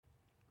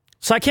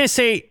So I can't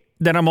say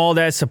that I'm all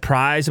that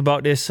surprised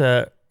about this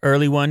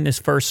early one, this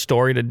first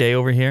story today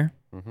over here.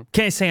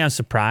 Can't say I'm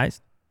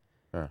surprised.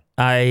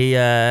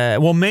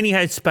 Many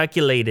had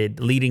speculated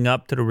leading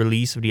up to the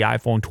release of the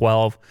iPhone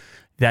 12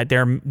 that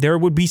there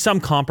would be some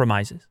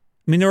compromises.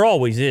 I mean, there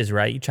always is,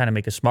 right? You're trying to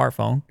make a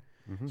smartphone.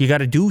 You got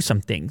to do some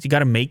things. You got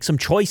to make some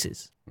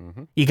choices.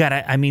 You got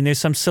to, there's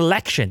some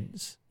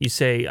selections. You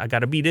say, I got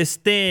to be this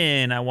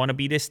thin. I want to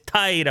be this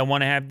tight. I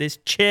want to have this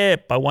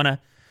chip. I want to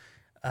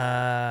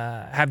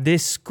have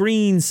this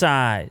screen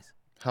size.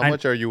 How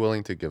much are you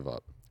willing to give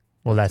up?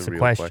 Well, that's the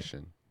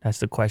question. That's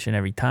the question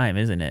every time,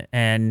 isn't it?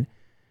 And,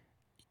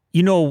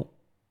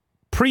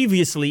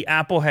 previously,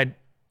 Apple had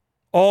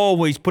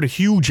always put a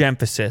huge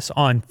emphasis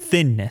on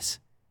thinness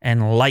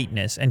and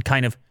lightness and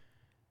kind of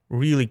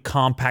really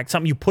compact,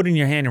 something you put in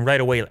your hand and right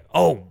away, like,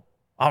 oh,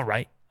 all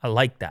right, I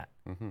like that.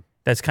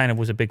 That's kind of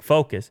was a big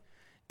focus.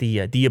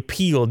 The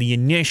appeal, the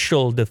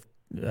initial,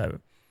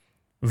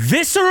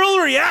 visceral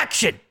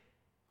reaction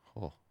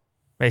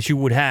that you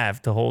would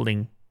have to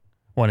holding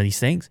one of these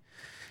things.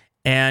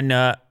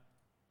 And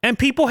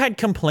people had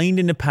complained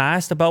in the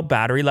past about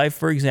battery life,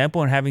 for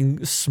example, and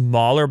having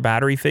smaller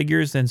battery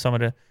figures than some of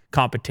the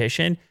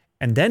competition.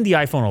 And then the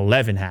iPhone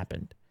 11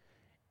 happened.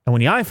 And when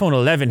the iPhone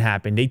 11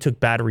 happened, they took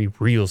battery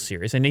real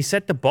serious. And they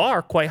set the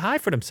bar quite high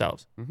for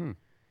themselves.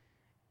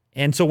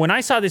 And so when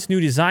I saw this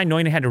new design,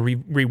 knowing they had to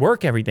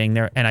rework everything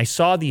there, and I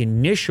saw the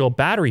initial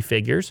battery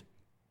figures,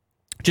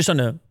 just on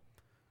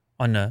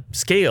the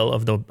scale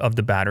of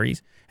the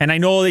batteries, and I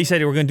know they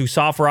said they were going to do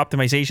software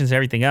optimizations and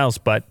everything else,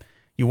 but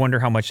you wonder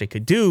how much they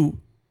could do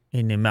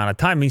in the amount of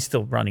time. He's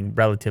still running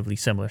relatively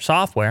similar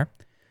software.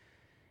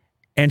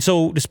 And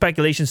so the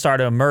speculation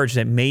started to emerge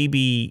that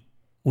maybe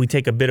we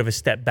take a bit of a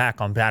step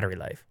back on battery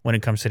life when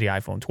it comes to the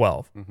iPhone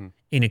 12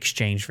 in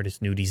exchange for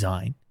this new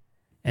design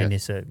and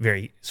this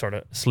very sort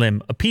of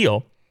slim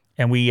appeal.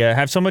 And we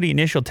have some of the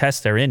initial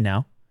tests they're in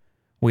now.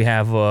 We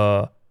have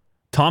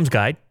Tom's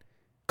Guide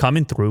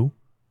coming through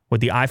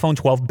with the iPhone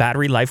 12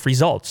 battery life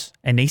results.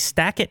 And they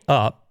stack it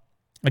up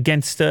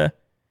against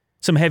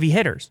some heavy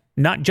hitters,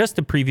 not just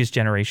the previous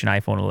generation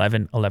iPhone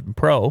 11, 11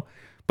 Pro,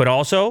 but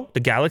also the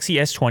Galaxy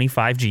S20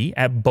 5G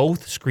at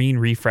both screen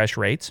refresh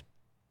rates,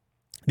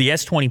 the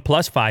S20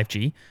 Plus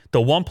 5G, the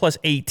OnePlus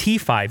 8T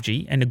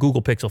 5G, and the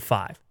Google Pixel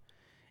 5.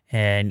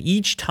 And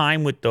each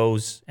time with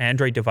those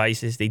Android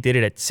devices, they did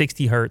it at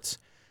 60 hertz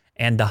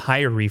and the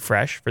higher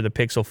refresh for the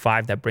Pixel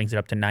 5 that brings it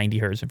up to 90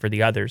 hertz, and for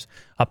the others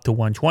up to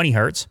 120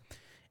 hertz.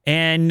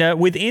 And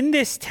within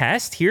this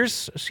test,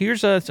 here's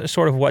a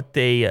sort of what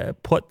they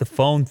put the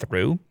phone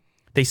through.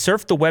 They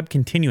surfed the web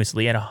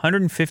continuously at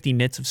 150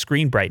 nits of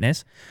screen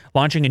brightness,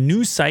 launching a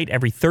new site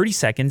every 30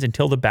 seconds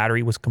until the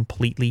battery was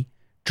completely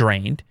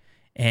drained.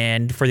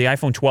 And for the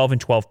iPhone 12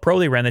 and 12 Pro,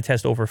 they ran the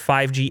test over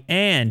 5G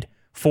and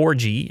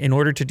 4G in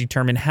order to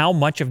determine how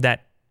much of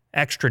that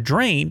extra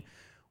drain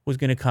was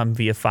going to come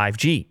via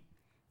 5G.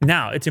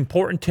 Now, it's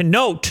important to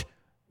note,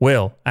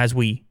 Will, as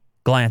we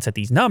glance at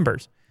these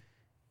numbers,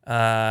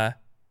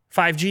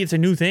 5G, it's a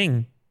new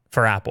thing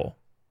for Apple.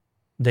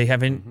 They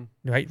haven't,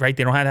 right?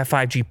 They don't have that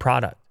 5G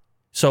product.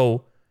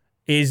 So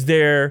is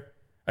there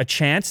a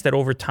chance that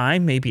over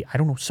time, maybe, I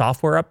don't know,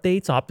 software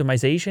updates,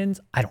 optimizations?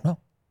 I don't know.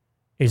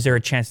 Is there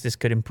a chance this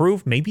could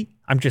improve? Maybe.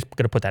 I'm just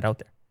going to put that out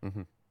there.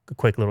 A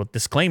quick little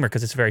disclaimer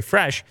because it's very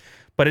fresh,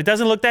 but it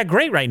doesn't look that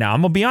great right now.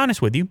 I'm going to be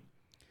honest with you.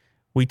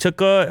 We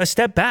took a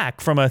step back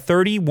from a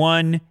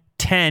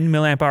 3110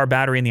 milliamp hour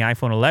battery in the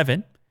iPhone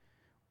 11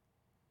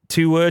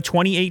 to a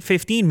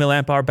 2815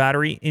 milliamp hour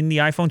battery in the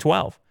iPhone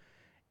 12.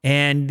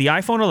 And the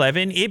iPhone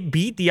 11, it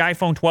beat the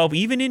iPhone 12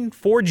 even in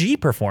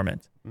 4G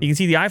performance. You can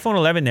see the iPhone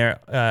 11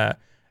 there,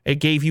 it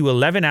gave you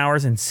 11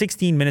 hours and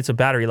 16 minutes of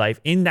battery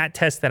life in that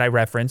test that I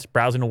referenced,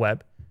 browsing the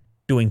web,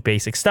 doing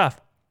basic stuff.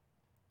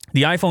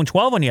 The iPhone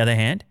 12, on the other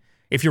hand,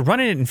 if you're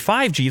running it in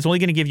 5G, it's only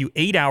going to give you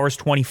 8 hours,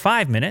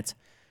 25 minutes.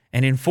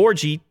 And in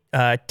 4G,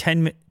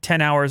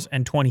 10 hours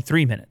and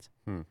 23 minutes.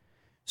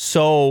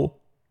 So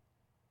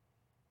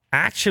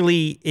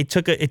actually, it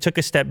took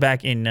a step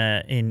back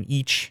in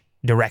each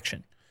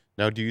direction.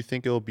 Now, do you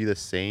think it will be the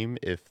same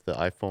if the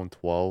iPhone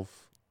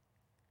 12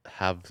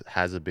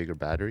 has a bigger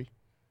battery?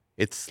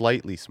 It's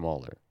slightly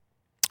smaller.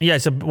 Yeah,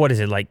 so what is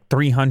it, like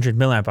 300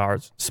 milliamp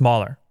hours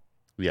smaller?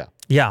 Yeah.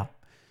 Yeah.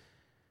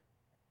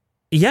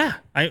 Yeah,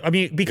 I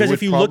mean, because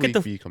if you look at the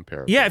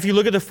if you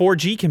look at the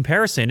 4G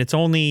comparison, it's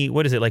only,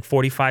 what is it, like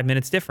 45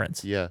 minutes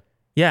difference? Yeah.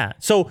 Yeah.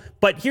 So,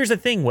 but here's the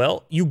thing,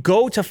 Will, you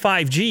go to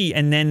 5G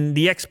and then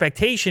the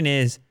expectation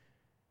is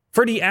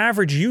for the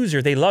average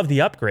user, they love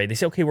the upgrade. They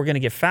say, okay, we're going to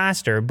get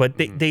faster, but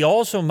they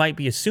also might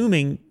be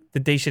assuming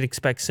that they should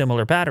expect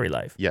similar battery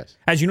life. Yes.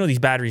 As you know, these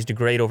batteries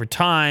degrade over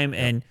time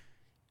and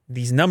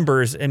these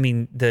numbers, I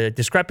mean, the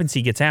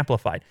discrepancy gets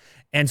amplified.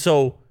 And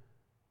so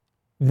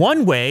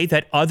one way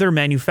that other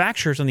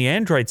manufacturers on the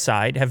Android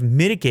side have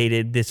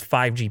mitigated this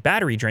 5G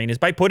battery drain is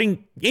by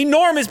putting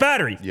enormous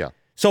batteries. Yeah.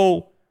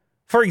 So,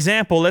 for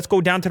example, let's go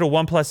down to the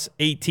OnePlus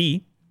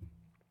 8T,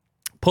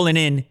 pulling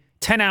in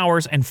 10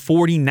 hours and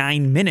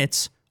 49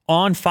 minutes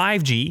on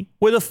 5G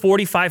with a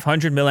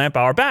 4,500 milliamp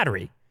hour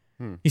battery.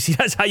 You see,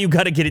 that's how you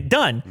got to get it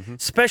done,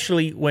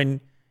 especially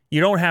when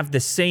you don't have the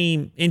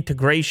same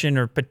integration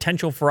or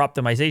potential for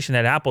optimization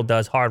that Apple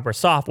does hardware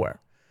software.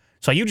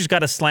 So you just got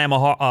to slam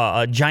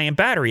a giant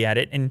battery at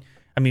it. And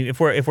I mean, if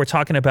we're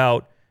talking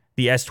about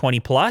the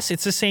S20 Plus,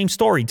 it's the same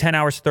story: 10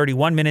 hours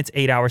 31 minutes,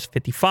 8 hours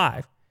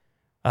 55.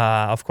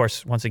 Of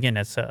course, once again,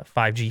 that's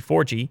 5G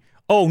 4G.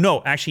 Oh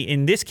no, actually,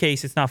 in this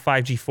case, it's not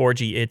 5G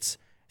 4G. It's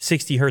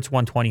 60 hertz,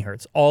 120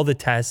 hertz. All the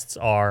tests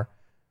are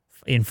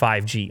in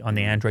 5G on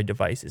the Android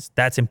devices.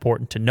 That's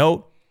important to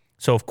note.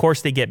 So of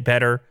course they get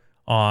better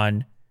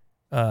on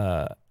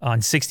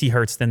 60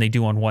 hertz than they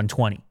do on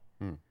 120.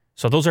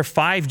 So those are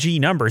 5G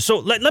numbers. So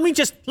let me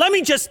just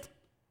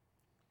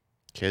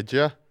Could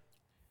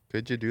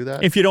you do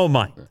that? if you don't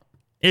mind.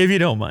 If you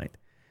don't mind.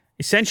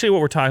 Essentially what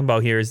we're talking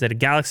about here is that a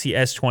Galaxy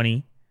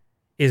S20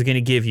 is going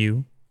to give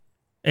you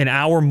an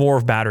hour more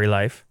of battery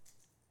life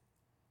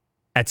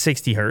at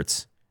 60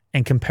 hertz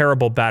and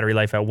comparable battery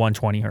life at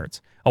 120 hertz.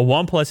 A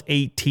OnePlus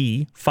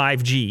 8T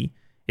 5G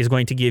is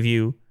going to give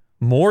you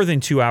more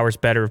than 2 hours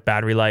better of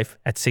battery life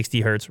at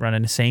 60 hertz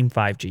running the same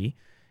 5G.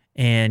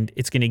 And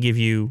it's going to give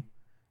you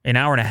an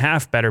hour and a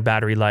half better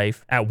battery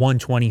life at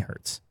 120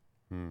 hertz.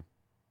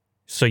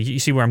 So you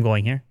see where I'm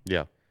going here?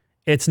 Yeah.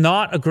 It's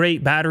not a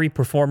great battery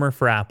performer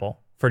for Apple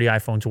for the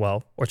iPhone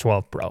 12 or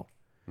 12 Pro.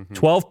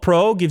 12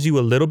 Pro gives you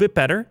a little bit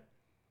better.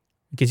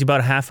 It gives you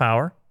about a half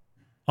hour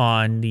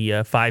on the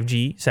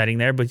 5G setting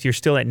there, but you're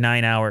still at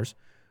 9 hours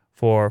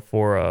for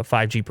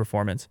 5G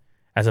performance,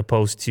 as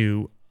opposed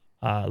to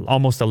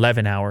almost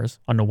 11 hours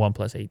on the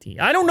OnePlus 8T.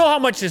 I don't know how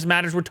much this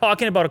matters. We're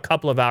talking about a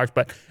couple of hours,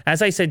 but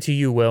as I said to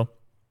you, Will,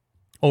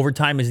 over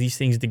time as these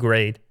things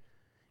degrade,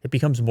 it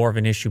becomes more of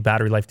an issue,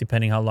 battery life,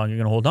 depending how long you're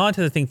going to hold on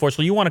to the thing for.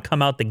 So you want to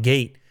come out the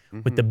gate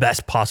with the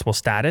best possible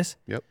status.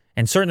 Yep.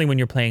 And certainly when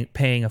you're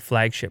paying a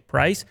flagship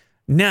price.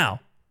 Now,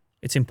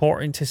 it's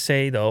important to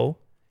say, though,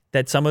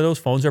 that some of those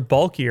phones are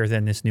bulkier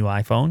than this new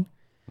iPhone.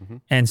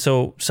 And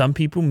so some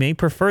people may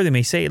prefer, they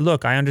may say,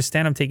 look, I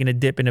understand I'm taking a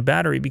dip in the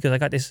battery because I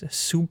got this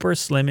super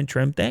slim and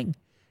trim thing.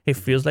 It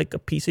feels like a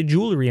piece of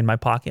jewelry in my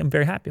pocket. I'm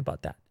very happy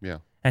about that. Yeah.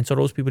 And so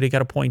those people, they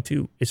got a point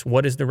too. It's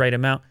what is the right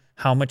amount?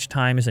 How much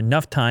time is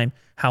enough time?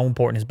 How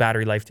important is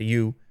battery life to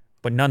you?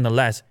 But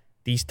nonetheless,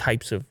 these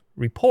types of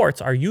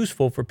reports are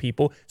useful for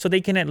people so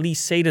they can at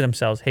least say to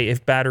themselves, hey,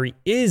 if battery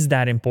is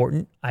that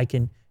important, I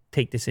can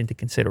take this into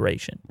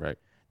consideration. Right.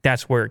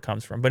 That's where it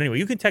comes from. But anyway,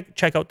 you can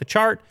check out the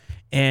chart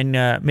and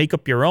make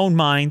up your own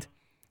mind.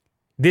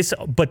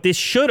 But this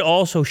should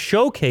also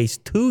showcase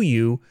to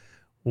you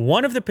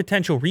one of the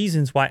potential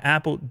reasons why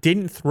Apple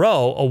didn't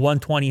throw a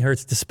 120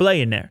 hertz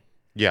display in there.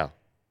 Yeah.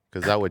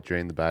 Because that would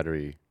drain the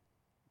battery.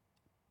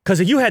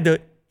 Because you had the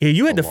lot.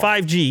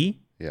 5G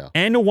Yeah.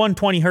 and the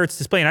 120 hertz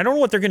display, and I don't know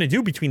what they're going to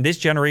do between this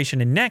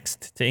generation and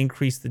next to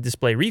increase the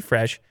display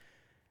refresh,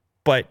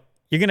 but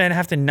you're going to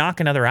have to knock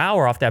another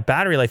hour off that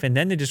battery life, and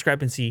then the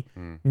discrepancy,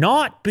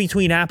 not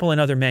between Apple and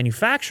other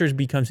manufacturers,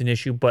 becomes an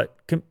issue, but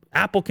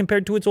Apple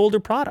compared to its older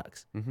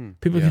products.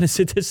 People are going to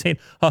sit there saying,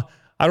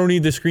 I don't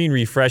need the screen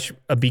refresh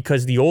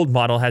because the old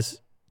model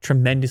has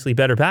tremendously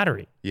better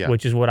battery,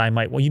 which is what I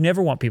might. Well, you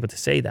never want people to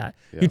say that.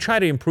 You try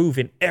to improve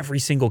in every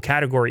single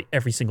category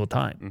every single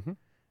time.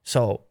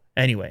 So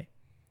anyway,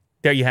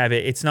 there you have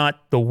it. It's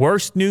not the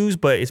worst news,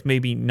 but it's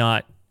maybe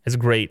not as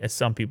great as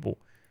some people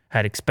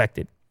had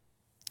expected.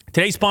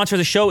 Today's sponsor of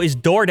the show is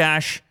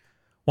DoorDash,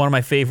 one of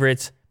my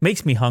favorites.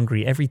 Makes me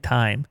hungry every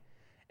time.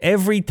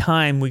 Every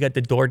time we got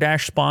the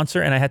DoorDash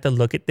sponsor and I had to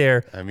look at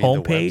their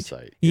homepage. The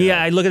website.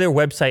 Yeah, I look at their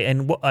website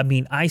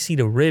and I see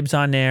the ribs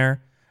on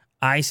there.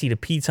 I see the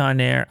pizza on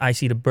there. I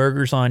see the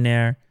burgers on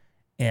there.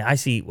 And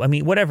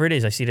whatever it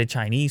is. I see the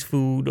Chinese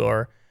food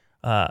or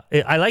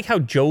I like how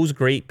Joe's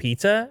Great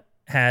Pizza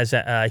has,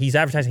 he's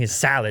advertising his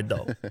salad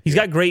though. He's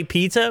got great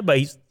pizza, but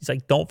he's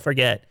like, don't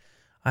forget,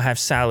 I have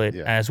salad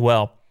as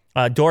well.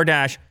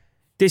 DoorDash,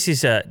 this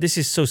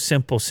is so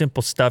simple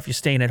stuff. You're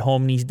staying at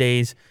home these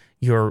days.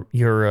 You're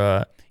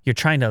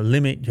trying to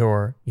limit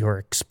your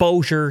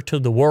exposure to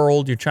the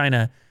world. You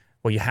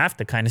have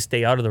to kind of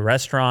stay out of the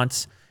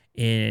restaurants,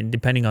 and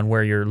depending on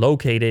where you're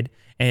located.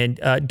 And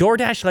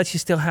DoorDash lets you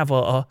still have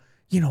a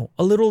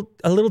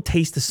little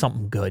taste of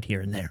something good here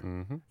and there.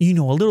 You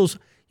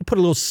put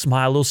a little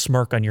smile, a little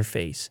smirk on your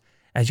face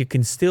as you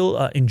can still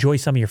enjoy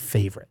some of your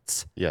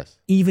favorites. Yes.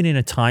 Even in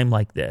a time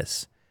like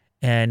this.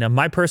 And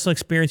my personal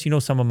experience,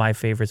 some of my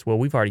favorites, well,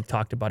 we've already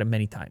talked about it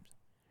many times.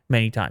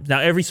 Now,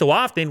 every so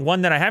often,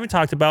 one that I haven't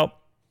talked about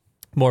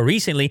more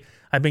recently,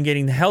 I've been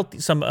getting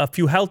a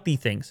few healthy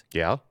things.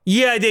 Yeah?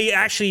 Yeah, they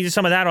actually, there's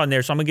some of that on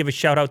there. So I'm going to give a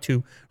shout out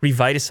to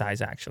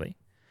Revitasize, actually.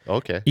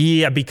 Okay.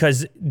 Yeah,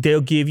 because they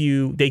can give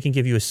you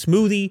a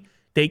smoothie.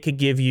 They could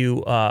give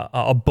you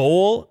a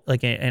bowl,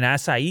 like an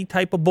acai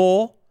type of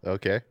bowl.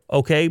 Okay.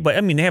 Okay, but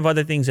they have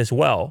other things as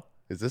well.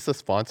 Is this a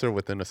sponsor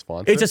within a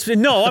sponsor?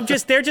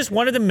 They're just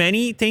one of the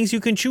many things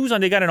you can choose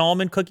on. They got an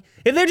almond cookie.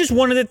 If they're just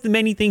one of the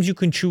many things you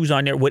can choose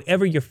on there,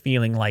 whatever you're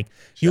feeling like,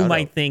 you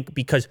might think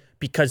because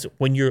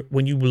when you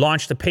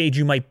launch the page,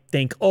 you might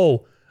think,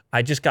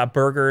 I just got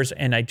burgers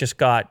and I just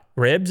got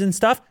ribs and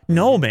stuff.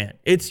 No, man.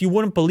 You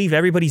wouldn't believe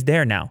everybody's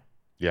there now.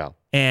 Yeah.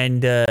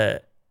 And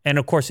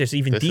of course there's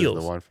even This deals.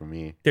 is the one for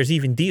me. There's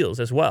even deals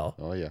as well.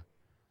 Oh, yeah.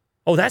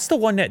 Oh, that's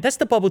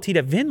the bubble tea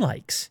that Vin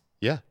likes.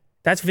 Yeah.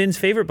 That's Vin's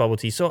favorite bubble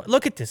tea. So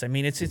look at this. I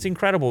mean, it's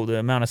incredible the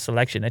amount of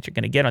selection that you're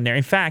going to get on there.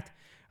 In fact,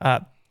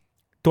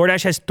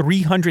 DoorDash has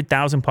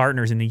 300,000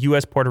 partners in the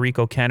US, Puerto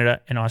Rico, Canada,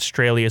 and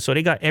Australia. So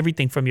they got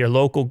everything from your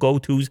local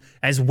go-tos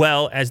as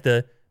well as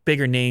the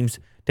bigger names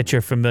that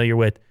you're familiar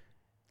with.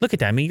 Look at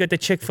that. I mean, you got the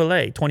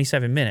Chick-fil-A,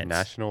 27 minutes.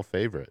 National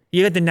favorite.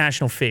 You got the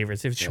national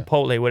favorites. If it's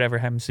Chipotle, whatever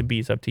happens to be,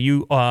 it's up to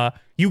you.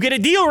 You get a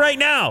deal right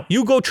now.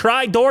 You go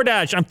try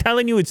DoorDash. I'm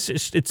telling you, it's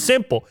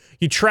simple.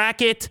 You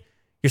track it.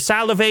 You're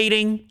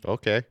salivating.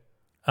 Okay.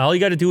 All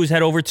you got to do is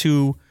head over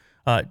to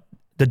the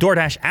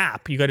DoorDash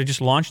app. You got to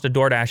just launch the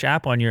DoorDash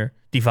app on your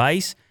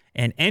device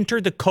and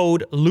enter the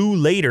code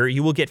LouLater.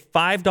 You will get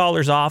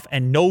 $5 off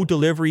and no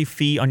delivery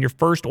fee on your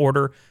first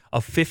order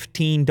of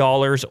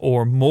 $15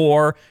 or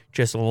more.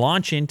 Just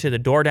launch into the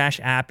DoorDash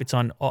app. It's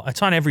on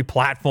every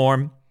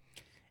platform.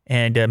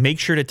 And make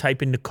sure to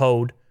type in the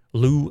code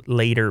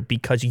LouLater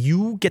because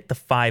you get the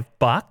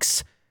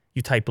 $5.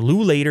 You type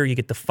LouLater, you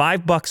get the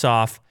 $5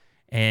 off.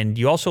 And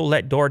you also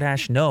let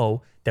DoorDash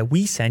know that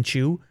we sent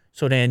you.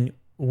 So then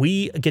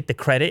we get the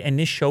credit and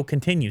this show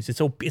continues.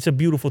 It's a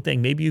beautiful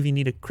thing. Maybe if you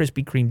need a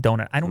Krispy Kreme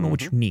donut, I don't know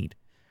what you need,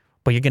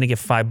 but you're going to get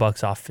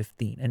 $5 off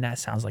 15. And that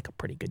sounds like a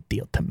pretty good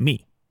deal to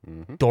me.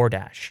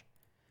 DoorDash.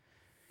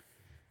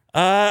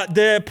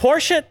 The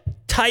Porsche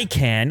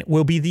Taycan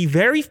will be the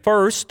very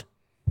first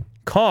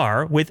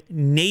car with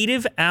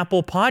native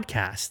Apple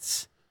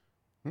Podcasts.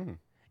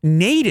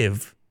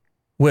 Native,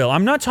 Will.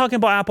 I'm not talking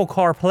about Apple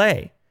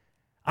CarPlay.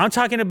 I'm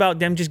talking about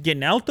them just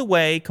getting out the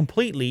way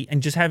completely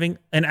and just having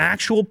an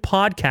actual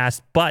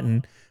podcast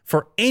button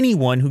for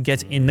anyone who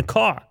gets in the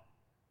car.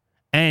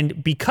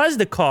 And because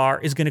the car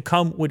is going to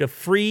come with a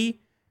free,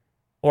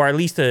 or at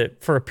least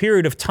for a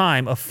period of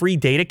time, a free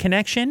data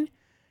connection,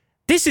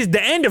 this is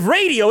the end of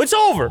radio. It's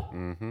over.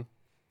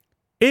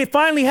 It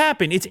finally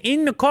happened. It's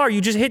in the car.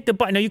 You just hit the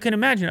button. Now, you can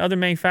imagine other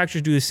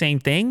manufacturers do the same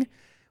thing.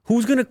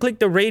 Who's going to click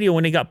the radio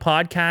when they got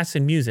podcasts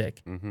and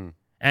music?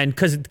 And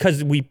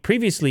because we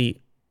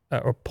previously...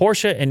 or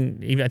Porsche,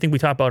 and even I think we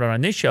talked about it on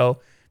this show,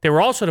 they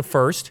were also the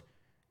first.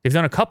 They've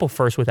done a couple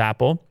first with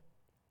Apple.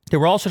 They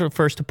were also the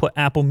first to put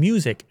Apple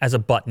Music as a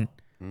button,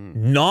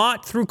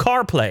 not through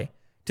CarPlay.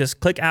 Just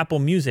click Apple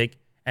Music,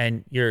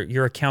 and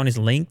your account is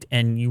linked,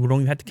 and you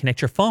don't even have to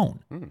connect your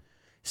phone.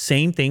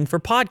 Same thing for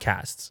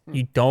podcasts.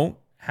 You don't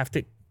have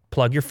to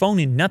plug your phone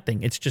in,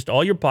 nothing. It's just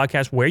all your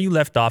podcasts where you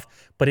left off,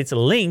 but it's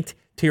linked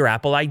to your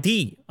Apple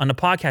ID on the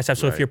podcast app.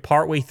 So if you're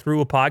partway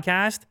through a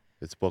podcast,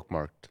 it's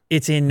bookmarked.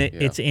 It's in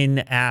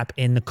the app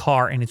in the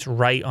car, and it's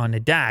right on the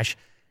dash.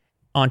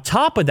 On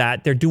top of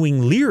that, they're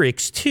doing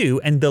lyrics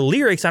too, and the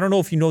lyrics, I don't know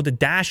if you know the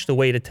dash the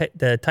way the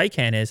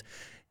Taycan is.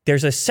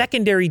 There's a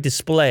secondary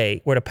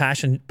display where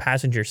the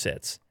passenger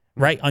sits.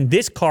 Right on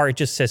this car, it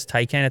just says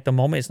Taycan at the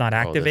moment. It's not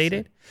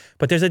activated,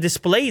 but there's a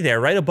display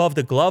there right above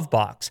the glove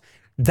box.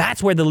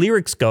 That's where the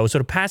lyrics go, so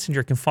the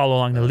passenger can follow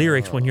along the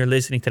lyrics when you're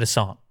listening to the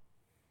song.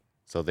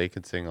 So they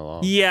can sing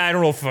along. Yeah, I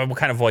don't know what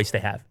kind of voice they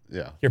have.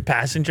 Yeah. Your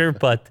passenger,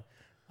 but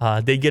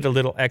they get a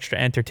little extra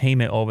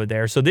entertainment over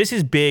there. So this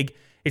is big.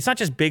 It's not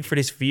just big for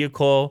this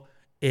vehicle.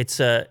 It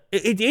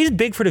is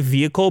big for the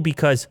vehicle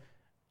because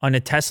on the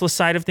Tesla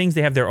side of things,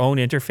 they have their own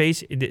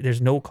interface.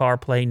 There's no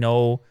CarPlay,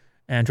 no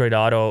Android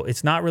Auto.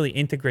 It's not really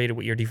integrated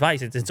with your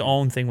device. It's its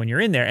own thing when you're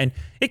in there. And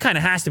it kind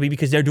of has to be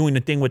because they're doing the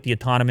thing with the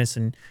autonomous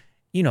and,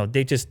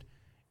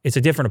 it's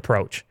a different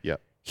approach. Yeah.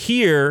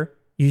 Here,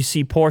 you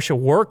see Porsche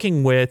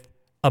working with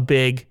a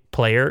big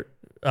player,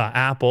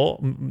 Apple,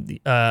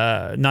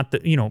 not the,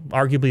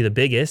 arguably the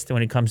biggest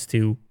when it comes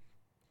to,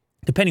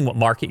 depending what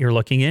market you're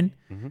looking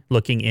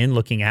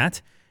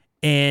at,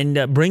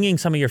 and bringing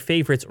some of your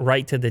favorites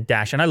right to the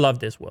dash. And I love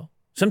this, Will.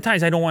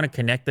 Sometimes I don't want to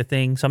connect the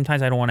thing.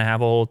 Sometimes I don't want to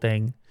have a whole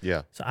thing.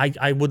 Yeah. So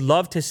I would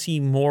love to see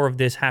more of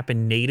this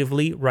happen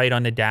natively right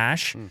on the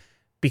dash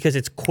because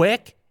it's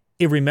quick.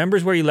 It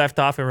remembers where you left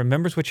off. It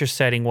remembers what your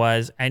setting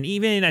was. And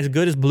even as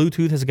good as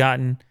Bluetooth has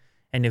gotten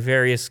and the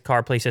various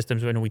CarPlay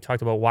systems, when we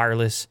talked about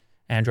wireless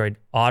Android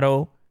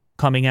Auto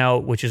coming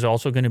out, which is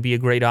also going to be a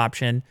great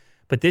option.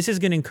 But this is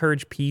going to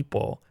encourage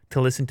people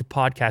to listen to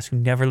podcasts who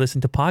never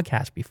listened to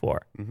podcasts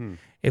before.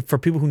 If for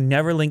people who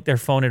never linked their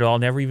phone at all,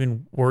 never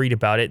even worried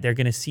about it, they're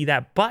going to see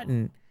that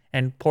button,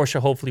 and Porsche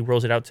hopefully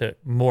rolls it out to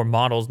more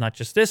models, not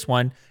just this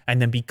one.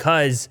 And then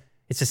because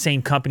it's the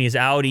same company as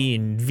Audi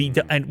and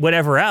and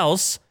whatever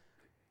else,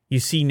 you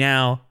see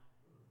now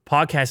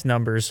podcast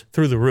numbers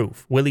through the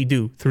roof. Willie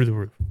Do through the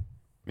roof.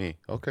 Me.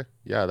 Okay.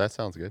 Yeah, that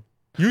sounds good.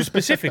 You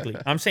specifically.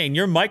 I'm saying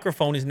your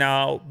microphone is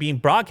now being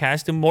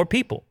broadcast to more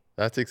people.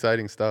 That's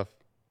exciting stuff.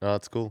 No,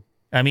 that's cool.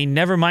 I mean,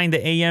 never mind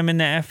the AM and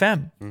the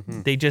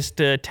FM. They just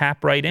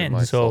tap right in.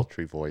 My so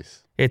sultry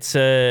voice. It's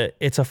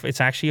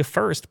actually a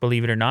first,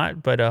 believe it or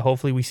not. But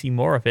hopefully we see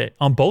more of it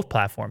on both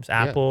platforms,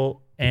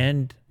 Apple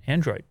and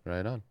Android.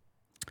 Right on.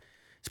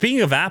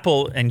 Speaking of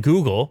Apple and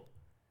Google,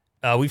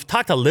 we've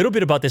talked a little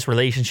bit about this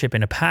relationship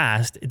in the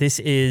past. This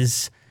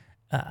is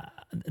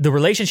the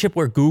relationship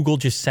where Google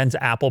just sends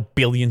Apple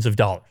billions of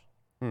dollars.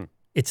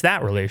 It's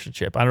that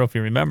relationship. I don't know if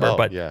you remember,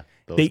 but yeah,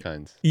 those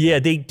kinds. Yeah,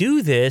 they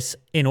do this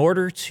in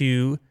order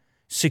to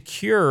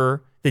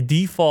secure the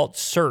default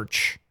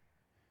search,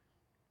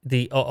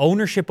 the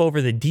ownership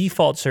over the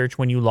default search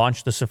when you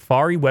launch the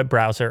Safari web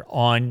browser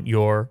on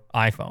your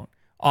iPhone.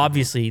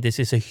 Obviously, this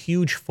is a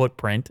huge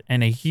footprint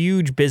and a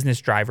huge business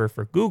driver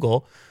for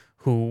Google,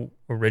 who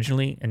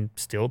originally and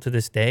still to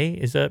this day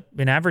is an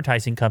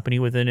advertising company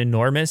with an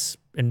enormous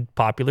and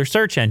popular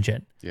search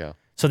engine. Yeah.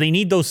 So they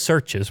need those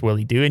searches,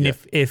 Willie do. And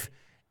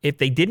if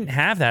they didn't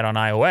have that on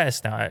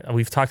iOS, now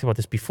we've talked about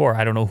this before,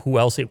 I don't know who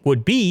else it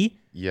would be.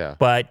 Yeah.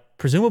 But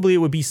presumably it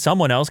would be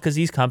someone else because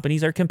these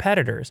companies are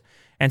competitors.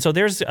 And so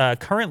there's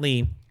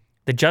currently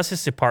the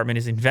Justice Department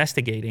is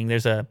investigating.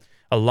 There's a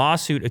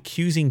lawsuit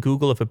accusing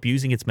Google of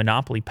abusing its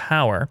monopoly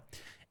power.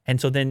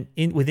 And so then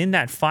within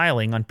that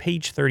filing on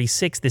page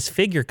 36, this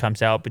figure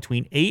comes out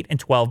between $8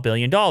 and $12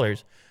 billion,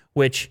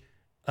 which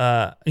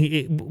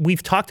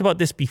we've talked about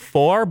this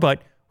before,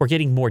 but we're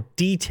getting more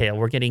detail.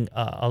 We're getting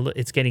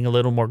it's getting a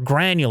little more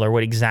granular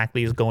what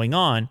exactly is going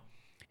on.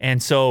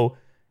 And so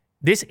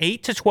this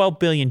 $8 to $12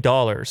 billion,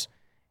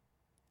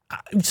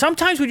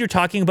 sometimes when you're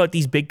talking about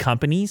these big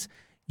companies,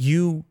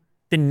 the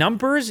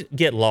numbers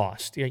get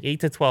lost. Like 8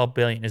 to 12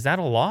 billion. Is that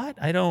a lot?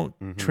 I don't,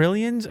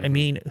 trillions? I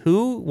mean,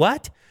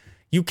 what?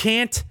 You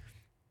can't,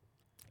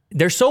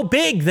 they're so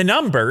big, the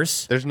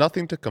numbers. There's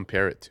nothing to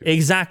compare it to.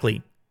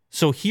 Exactly.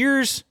 So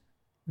here's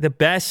the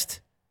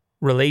best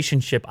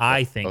relationship,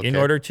 I think, in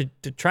order to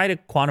try to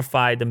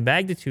quantify the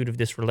magnitude of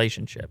this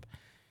relationship.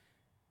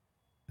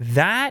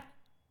 That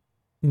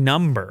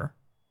number,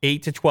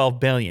 8 to 12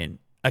 billion,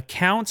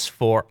 accounts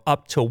for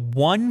up to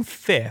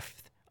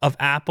 1/5 of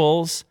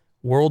Apple's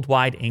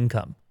worldwide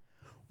income.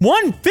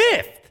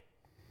 1/5!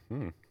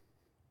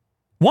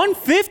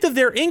 1/5 of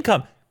their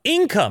income.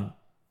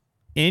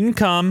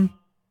 Income,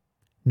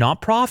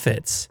 not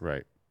profits.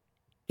 Right.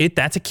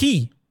 That's a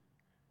key.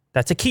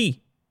 That's a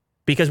key.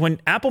 Because when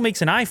Apple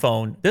makes an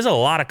iPhone, there's a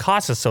lot of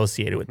costs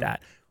associated with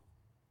that.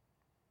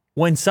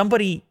 When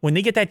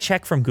they get that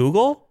check from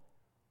Google,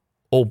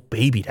 oh,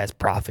 baby, that's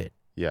profit.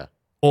 Yeah.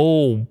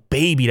 Oh,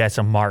 baby, that's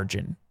a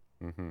margin.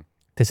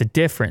 There's a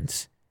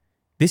difference.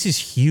 This is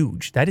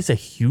huge. That is a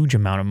huge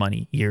amount of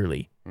money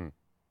yearly.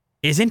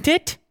 Isn't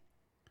it?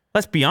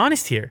 Let's be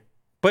honest here.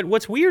 But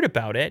what's weird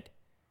about it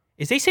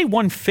is they say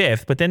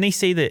 1/5, but then they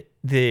say that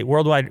the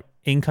worldwide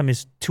income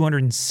is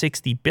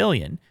 260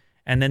 billion.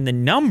 And then the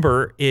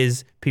number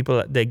is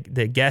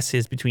the guess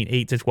is between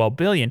 8 to 12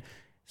 billion.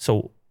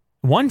 So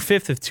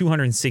 1/5 of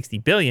 260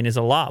 billion is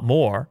a lot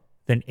more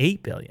than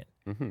 8 billion.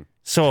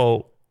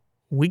 So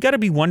we got to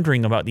be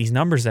wondering about these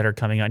numbers that are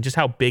coming on, just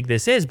how big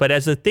this is. But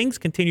as the things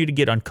continue to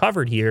get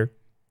uncovered here,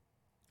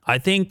 I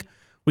think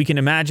we can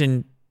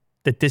imagine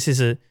that this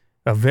is a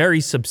very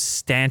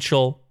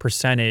substantial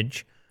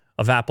percentage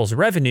of Apple's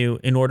revenue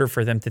in order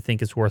for them to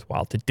think it's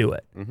worthwhile to do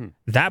it.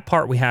 That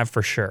part we have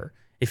for sure.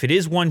 If it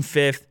is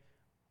 1/5,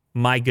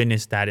 my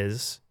goodness, that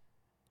is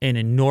an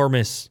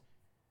enormous,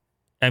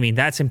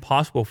 that's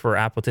impossible for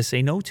Apple to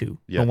say no to.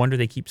 Yeah. No wonder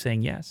they keep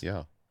saying yes.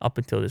 Yeah. Up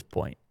until this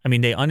point.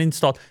 They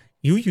uninstalled.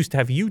 You used to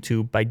have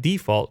YouTube by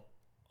default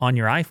on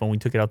your iPhone. We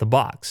took it out the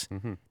box.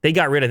 They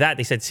got rid of that.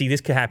 They said, see,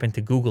 this could happen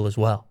to Google as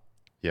well.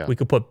 Yeah. We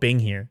could put Bing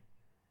here.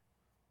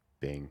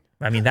 Bing.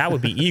 That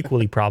would be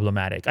equally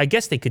problematic. I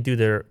guess could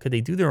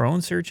they do their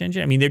own search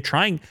engine? They're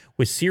trying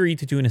with Siri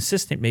to do an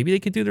assistant. Maybe they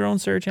could do their own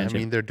search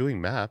engine. They're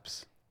doing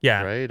maps.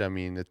 Yeah. Right?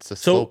 It's a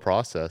slow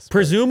process.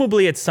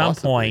 Presumably at some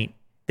point,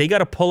 they got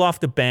to pull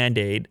off the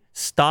Band-Aid,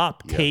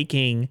 stop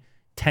taking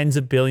tens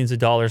of billions of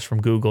dollars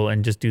from Google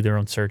and just do their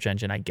own search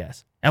engine, I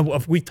guess. And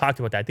we've talked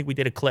about that. I think we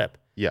did a clip.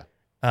 Yeah.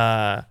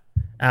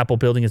 Apple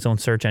building its own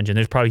search engine.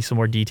 There's probably some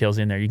more details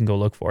in there. You can go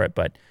look for it.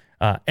 But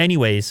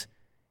anyways,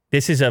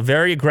 this is a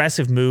very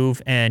aggressive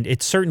move, and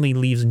it certainly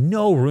leaves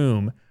no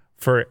room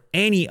for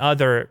any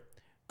other.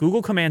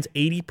 Google commands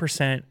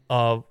 80%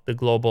 of the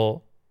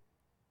global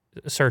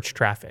search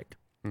traffic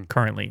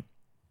currently.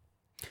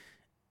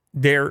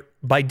 They're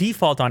by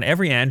default on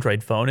every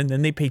Android phone, and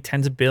then they pay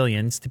tens of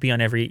billions to be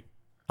on every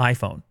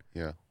iPhone.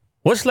 Yeah.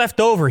 What's left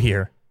over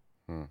here?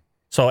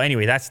 So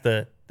anyway, that's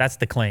the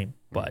claim.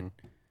 But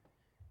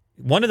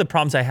one of the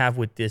problems I have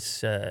with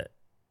this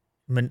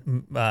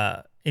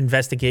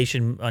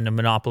investigation on the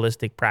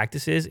monopolistic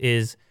practices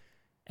is,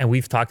 and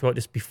we've talked about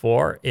this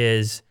before,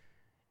 is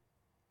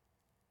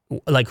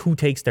like who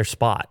takes their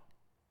spot.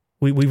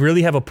 We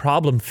really have a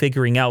problem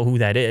figuring out who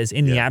that is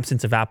in the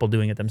absence of Apple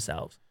doing it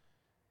themselves.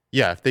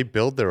 Yeah, if they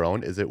build their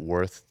own, is it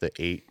worth the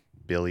 8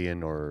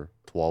 billion or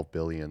 12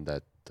 billion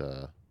that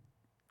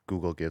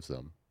Google gives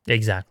them?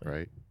 Exactly.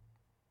 Right?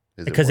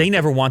 Because they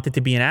never wanted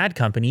to be an ad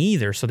company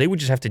either, so they would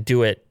just have to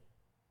do it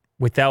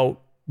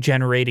without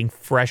generating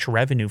fresh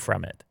revenue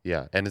from it.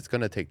 Yeah, and it's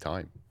going to take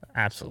time.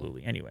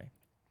 Absolutely. Anyway.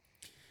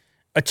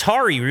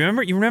 Atari, you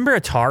remember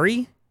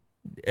Atari?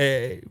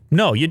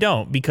 No, you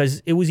don't,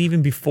 because it was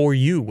even before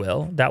you,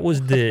 Will. That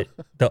was the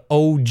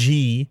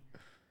OG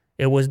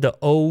It was the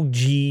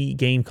OG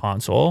game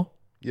console.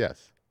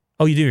 Yes.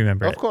 Oh, you do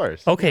remember Of it?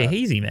 course. Okay, Yeah.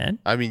 easy, man.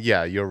 I mean,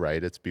 yeah, you're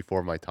right. It's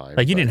before my time.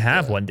 Like, you but, didn't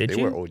have one, did they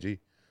you? were OG.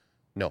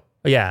 No.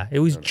 Yeah, it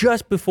was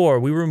just before.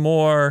 We were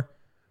more.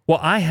 Well,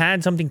 I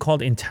had something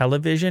called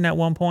Intellivision at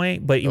one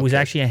point, but it was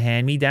Okay. actually a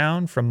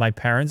hand-me-down from my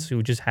parents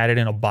who just had it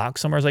in a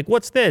box somewhere. I was like,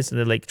 "What's this?" And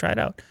they're like, "Try it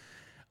out."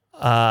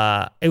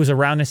 It was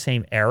around the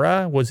same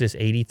era. Was this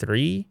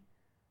 83?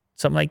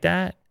 Something like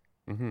that.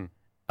 Mm-hmm.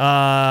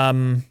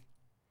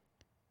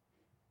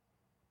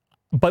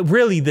 But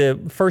really, the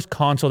first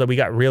console that we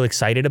got real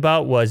excited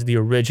about was the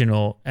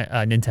original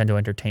Nintendo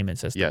Entertainment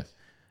System. Yes.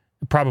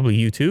 Probably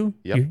you too.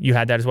 Yep. You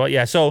had that as well.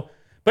 Yeah. So,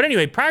 but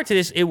anyway, prior to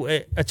this,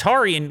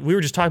 Atari, and we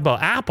were just talking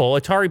about Apple.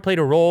 Atari played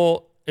a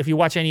role. If you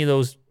watch any of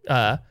those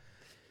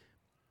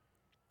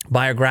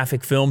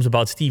biographic films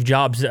about Steve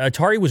Jobs,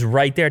 Atari was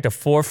right there at the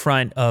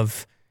forefront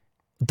of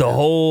the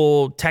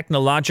whole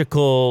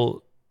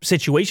technological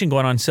situation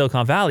going on in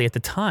Silicon Valley at the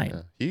time.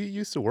 Yeah. He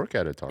used to work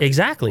at Atari.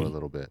 Exactly. For a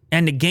little bit.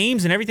 And the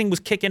games and everything was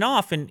kicking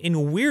off. And in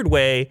a weird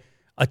way,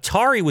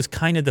 Atari was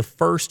kind of the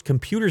first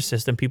computer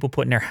system people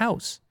put in their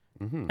house.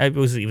 Mm-hmm. It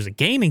was a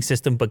gaming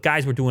system, but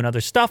guys were doing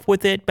other stuff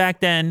with it back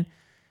then.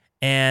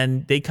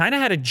 And they kind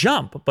of had a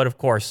jump. But of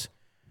course,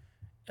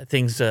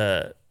 things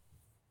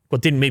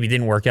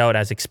didn't work out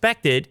as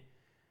expected.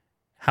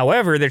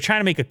 However, they're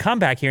trying to make a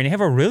comeback here, and they have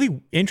a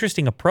really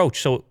interesting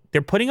approach. So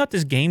they're putting out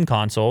this game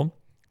console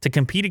to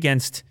compete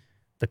against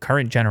the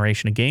current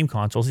generation of game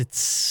consoles. It's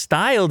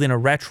styled in a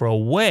retro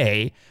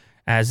way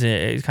as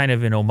kind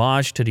of an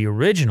homage to the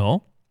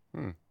original.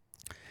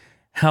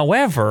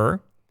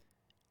 However,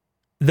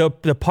 the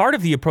part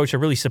of the approach that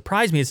really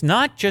surprised me, it's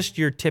not just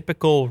your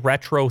typical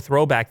retro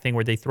throwback thing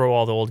where they throw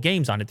all the old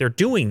games on it. They're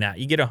doing that.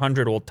 You get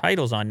 100 old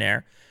titles on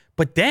there.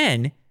 But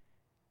then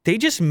they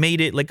just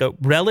made it like a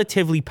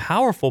relatively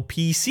powerful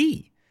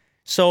PC.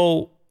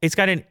 So it's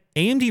got an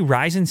AMD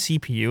Ryzen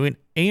CPU, an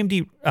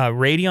AMD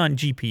Radeon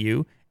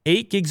GPU,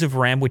 8 gigs of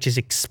RAM, which is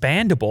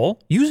expandable,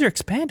 user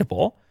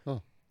expandable,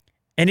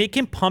 and it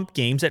can pump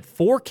games at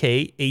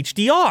 4K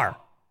HDR.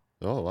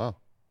 Oh, wow.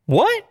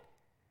 What?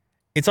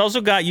 It's also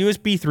got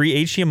USB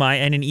 3, HDMI,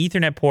 and an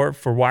Ethernet port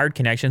for wired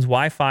connections,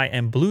 Wi-Fi,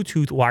 and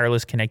Bluetooth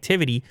wireless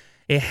connectivity.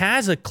 It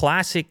has a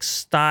classic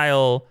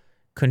style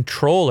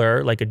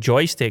controller, like a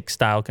joystick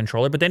style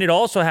controller, but then it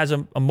also has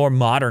a more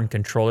modern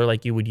controller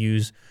like you would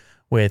use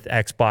with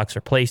Xbox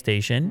or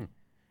PlayStation.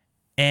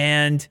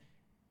 And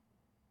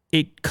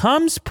it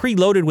comes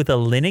preloaded with a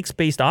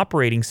Linux-based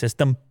operating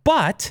system,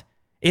 but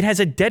it has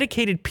a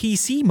dedicated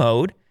PC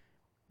mode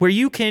where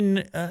you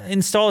can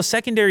install a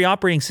secondary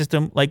operating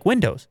system like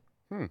Windows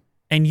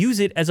and use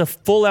it as a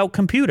full-out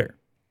computer.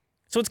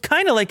 So it's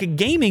kind of like a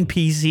gaming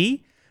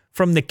PC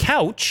from the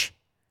couch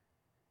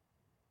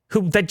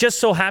that just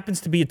so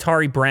happens to be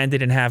Atari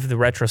branded and have the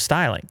retro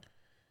styling.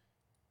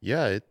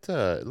 Yeah, it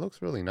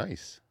looks really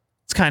nice.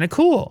 It's kind of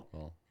cool.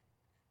 Oh.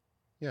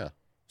 Yeah.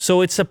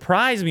 So it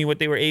surprised me what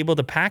they were able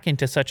to pack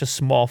into such a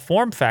small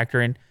form factor.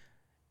 And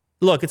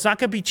look, it's not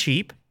going to be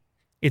cheap.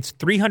 It's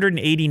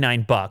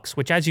 $389,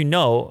 which, as you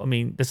know, I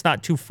mean, that's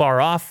not too far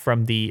off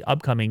from the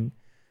upcoming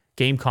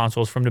game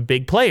consoles from the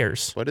big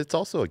players. But it's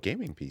also a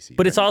gaming PC.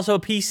 But it's also a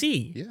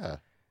PC. Yeah.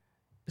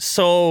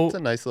 So It's a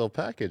nice little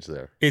package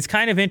there. it's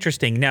kind of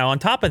interesting. Now, on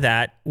top of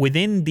that,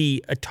 within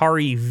the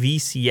Atari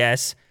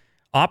VCS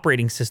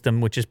operating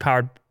system, which is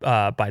powered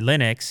by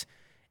Linux,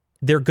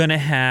 they're going to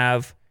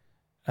have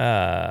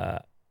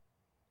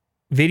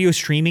video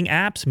streaming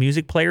apps,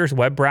 music players,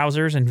 web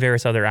browsers, and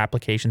various other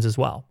applications as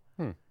well.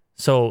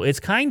 So it's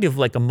kind of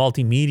like a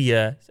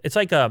multimedia. It's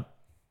like I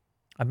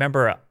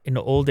remember in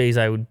the old days,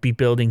 I would be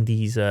building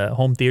these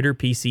home theater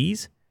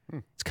PCs.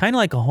 It's kind of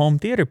like a home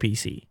theater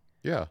PC,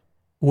 Yeah.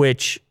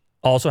 which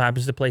also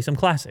happens to play some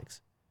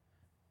classics.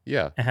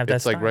 Yeah. And have that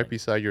It's like styling. right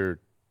beside your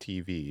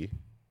TV,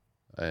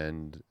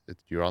 and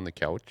you're on the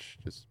couch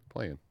just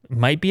playing.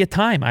 Might be a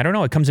time. I don't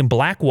know. It comes in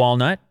black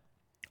walnut,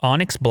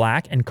 onyx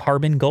black, and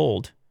carbon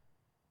gold.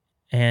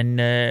 And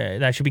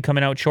that should be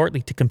coming out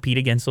shortly to compete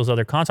against those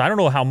other consoles. I don't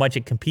know how much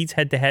it competes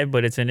head to head,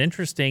 but it's an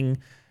interesting.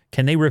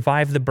 Can they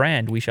revive the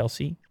brand? We shall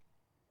see.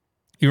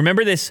 You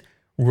remember this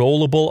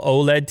rollable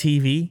OLED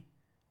TV?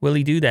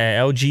 Willie do that.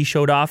 LG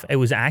showed off. It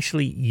was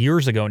actually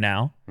years ago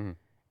now.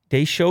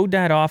 They showed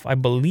that off, I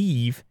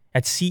believe,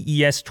 at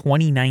CES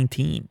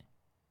 2019.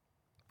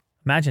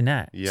 Imagine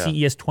that. Yeah.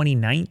 CES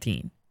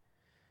 2019.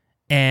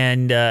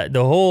 And the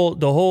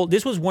whole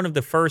this was one of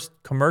the first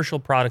commercial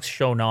products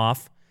shown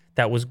off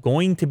that was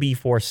going to be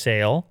for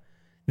sale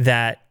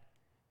that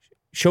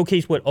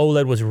showcased what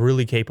OLED was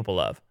really capable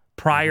of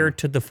prior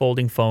to the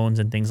folding phones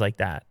and things like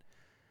that.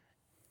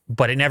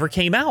 But it never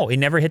came out. It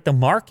never hit the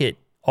market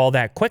all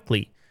that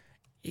quickly.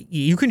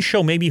 You can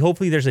show, maybe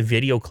hopefully there's a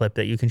video clip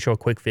that you can show, a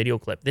quick video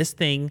clip. This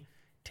thing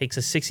takes a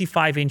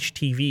 65-inch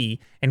TV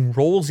and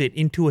rolls it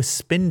into a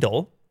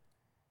spindle.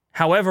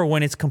 However,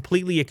 when it's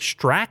completely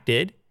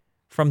extracted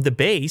from the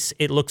base,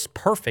 it looks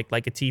perfect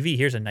like a TV.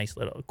 Here's a nice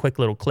quick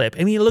little clip.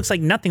 I mean, it looks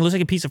like nothing. It looks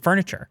like a piece of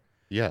furniture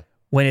Yeah.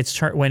 when it's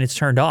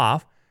turned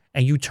off,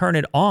 and you turn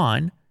it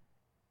on.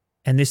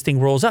 and this thing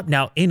rolls up.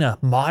 Now,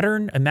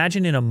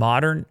 imagine in a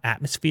modern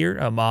atmosphere,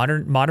 a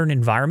modern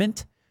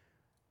environment,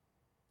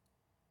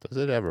 Does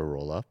it ever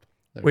roll up?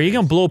 where you're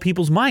going to blow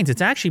people's minds.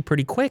 It's actually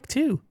pretty quick,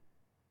 too.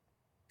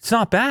 It's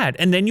not bad.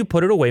 And then you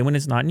put it away when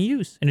it's not in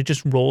use, and it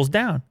just rolls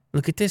down.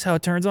 Look at this, how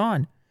it turns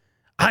on.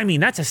 I mean,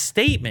 that's a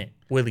statement,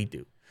 Willie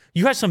Do.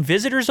 You have some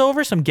visitors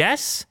over, some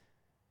guests.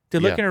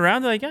 They're looking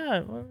around. They're like, yeah,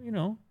 well, you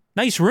know,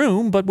 nice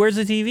room, but where's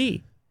the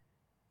TV?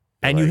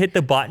 And you hit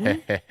the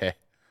button.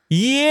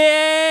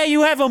 Yeah,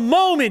 you have a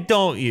moment,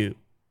 don't you?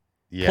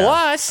 Yeah.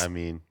 Plus, I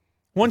mean,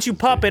 once you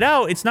pop it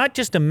out, it's not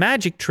just a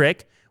magic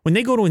trick. When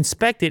they go to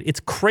inspect it, it's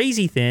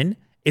crazy thin.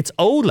 It's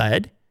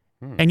OLED.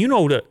 And you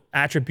know the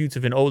attributes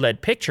of an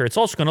OLED picture. It's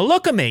also going to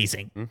look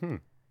amazing. Mm-hmm.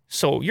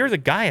 So you're the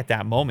guy at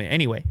that moment.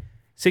 Anyway,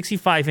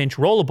 65-inch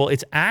rollable.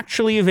 It's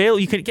actually available.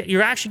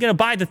 You're actually going to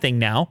buy the thing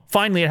now.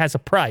 Finally, it has a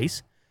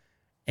price.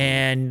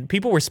 And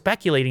people were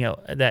speculating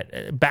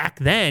that back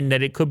then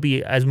that it could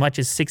be as much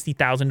as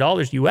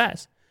 $60,000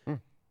 US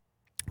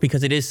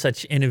because it is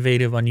such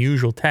innovative,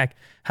 unusual tech.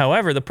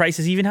 However, the price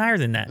is even higher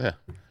than that.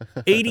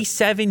 Yeah.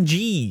 87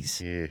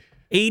 G's. Yeah.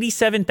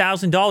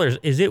 $87,000.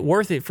 Is it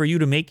worth it for you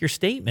to make your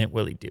statement,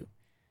 Willie Do?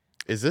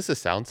 Is this a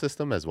sound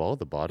system as well at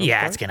the bottom? Yeah,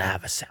 part? it's going to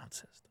have a sound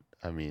system.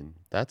 I mean,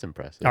 that's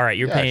impressive. All right,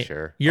 you're paying.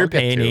 Sure. You're I'll get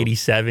paying two.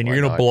 87. Why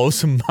You're gonna not? blow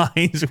some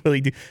minds, Willie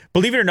Do.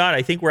 Believe it or not,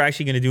 I think we're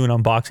actually gonna do an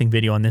unboxing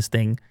video on this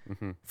thing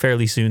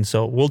fairly soon.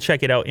 So we'll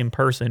check it out in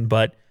person.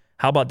 But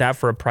how about that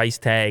for a price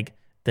tag?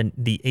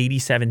 The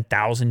 $87,000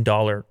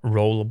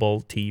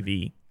 rollable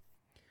TV.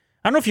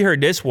 I don't know if you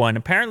heard this one.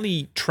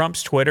 Apparently,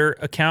 Trump's Twitter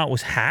account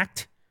was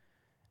hacked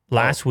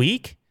last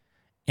week,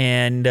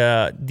 and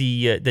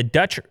the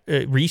Dutch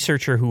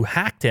researcher who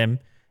hacked him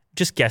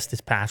just guessed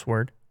his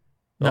password.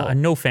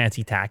 No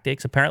fancy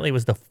tactics. Apparently, it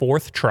was the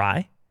fourth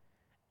try.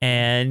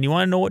 And you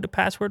want to know what the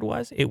password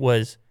was? It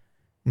was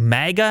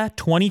MAGA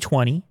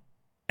 2020 !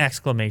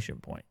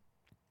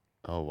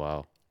 Oh,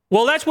 wow.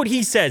 Well, that's what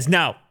he says.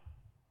 Now,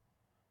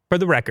 for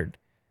the record,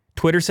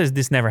 Twitter says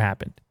this never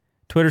happened.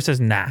 Twitter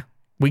says, nah,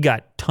 we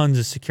got tons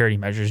of security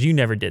measures. You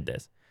never did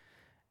this.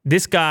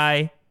 This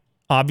guy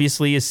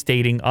obviously is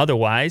stating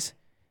otherwise.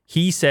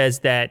 He says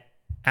that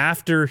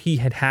after he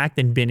had hacked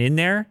and been in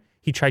there,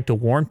 he tried to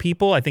warn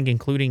people, I think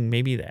including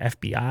maybe the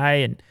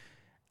FBI,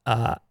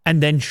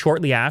 and then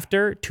shortly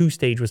after,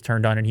 2-stage was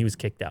turned on and he was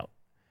kicked out.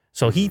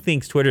 So he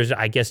thinks Twitter's,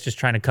 I guess, just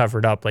trying to cover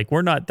it up. Like,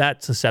 we're not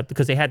that susceptible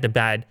because they had the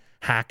bad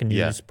hack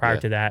news prior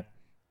to that.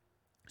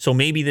 So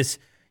maybe this,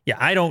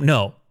 I don't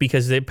know,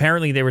 because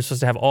apparently they were supposed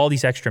to have all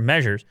these extra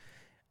measures.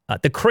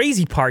 The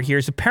crazy part here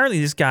is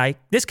apparently this guy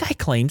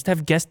claims to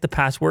have guessed the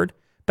password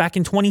back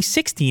in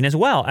 2016 as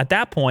well. At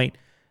that point,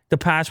 the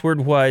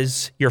password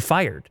was "you're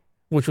fired,"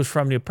 which was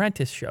from The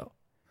Apprentice show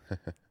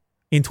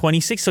in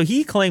 2016. So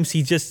he claims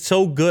he's just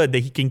so good that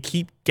he can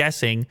keep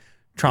guessing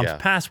Trump's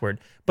password.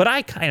 But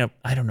I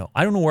don't know.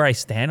 I don't know where I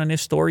stand on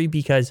this story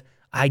because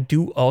I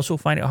do also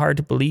find it hard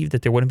to believe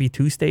that there wouldn't be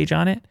 2-stage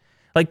on it.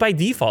 Like by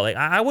default, like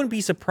I wouldn't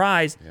be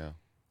surprised. Yeah.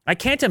 I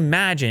can't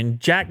imagine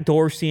Jack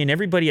Dorsey and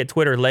everybody at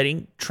Twitter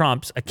letting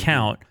Trump's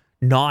account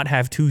not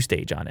have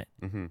 2-stage on it.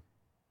 Mm-hmm.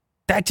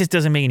 That just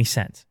doesn't make any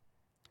sense.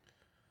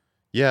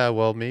 Yeah,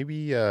 well,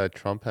 maybe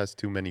Trump has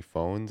too many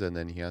phones and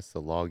then he has to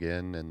log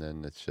in and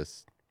then it's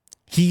just...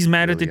 He's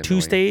mad really at the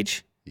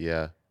 2-stage?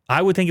 Yeah.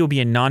 I would think it would be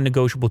a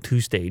non-negotiable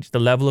 2-stage. The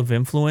level of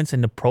influence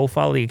and the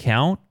profile of the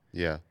account.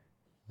 Yeah.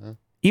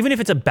 Even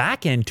if it's a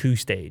back-end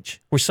 2-stage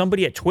where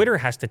somebody at Twitter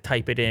has to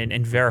type it in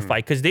and verify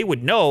because they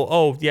would know,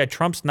 oh, yeah,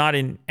 Trump's not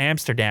in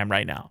Amsterdam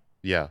right now.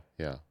 Yeah.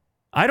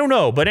 I don't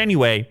know. But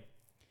anyway,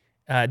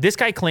 this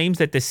guy claims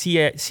that the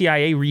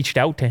CIA reached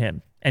out to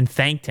him and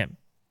thanked him,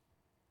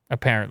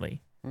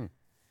 apparently.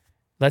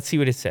 Let's see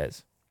what it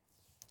says.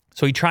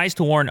 So he tries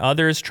to warn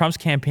others. Trump's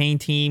campaign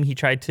team, he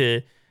tried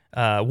to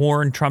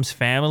warn Trump's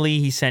family.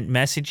 He sent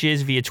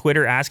messages via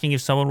Twitter asking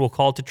if someone will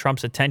call to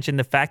Trump's attention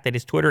the fact that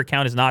his Twitter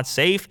account is not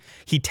safe.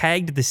 He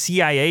tagged the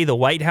CIA, the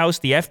White House,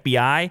 the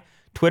FBI,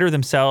 Twitter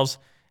themselves,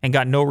 and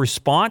got no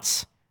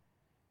response.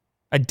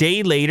 A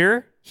day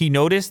later, he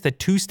noticed that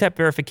 2-step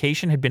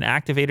verification had been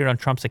activated on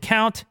Trump's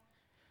account.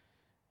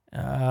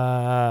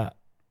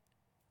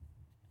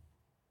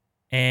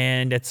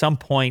 And at some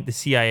point, the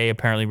CIA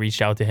apparently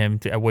reached out to him,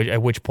 at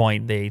which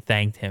point they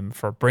thanked him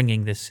for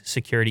bringing this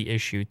security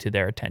issue to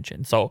their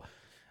attention. So,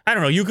 I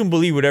don't know. You can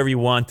believe whatever you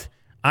want.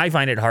 I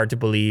find it hard to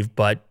believe,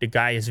 but the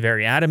guy is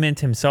very adamant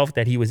himself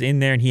that he was in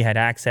there and he had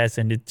access,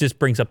 and it just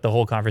brings up the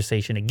whole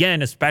conversation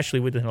again, especially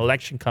with an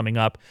election coming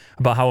up,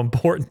 about how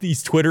important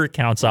these Twitter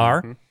accounts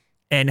are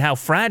and how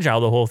fragile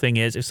the whole thing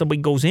is. If somebody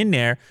goes in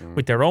there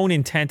with their own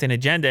intent and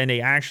agenda and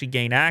they actually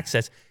gain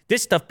access,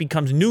 this stuff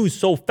becomes news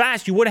so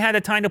fast you wouldn't have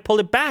had the time to pull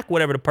it back,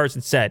 whatever the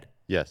person said.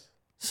 Yes.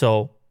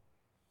 So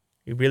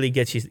it really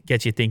gets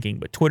you thinking.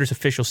 But Twitter's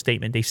official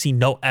statement, they've seen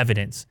no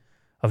evidence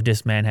of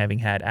this man having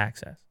had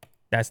access.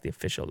 That's the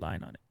official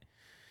line on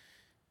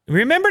it.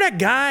 Remember that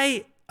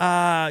guy,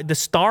 the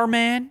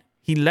Starman?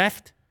 He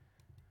left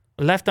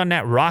on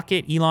that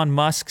rocket, Elon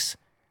Musk's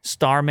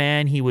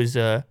Starman. He was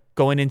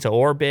going into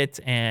orbit,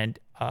 and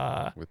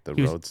With the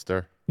he was-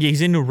 Roadster. Yeah,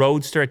 he's in the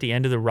Roadster at the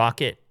end of the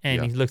rocket,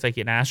 and Yeah. he looks like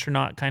an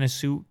astronaut kind of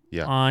suit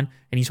Yeah. on,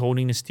 and he's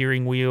holding the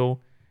steering wheel,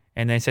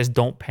 and then it says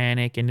 "Don't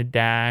panic" in the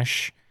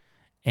dash,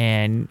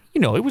 and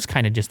it was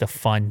kind of just a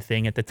fun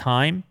thing at the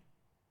time.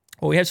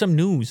 Well, we have some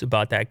news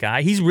about that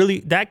guy.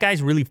 That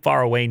guy's really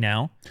far away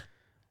now,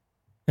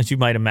 as you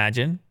might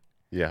imagine,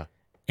 Yeah.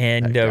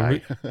 and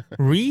That guy.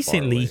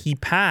 recently away. he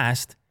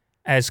passed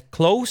as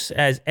close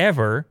as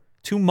ever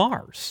to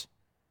Mars.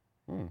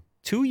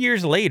 2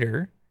 years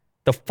later,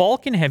 the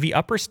Falcon Heavy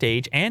upper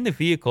stage and the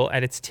vehicle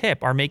at its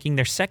tip are making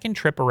their second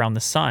trip around the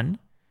sun.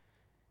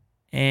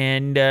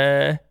 And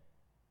the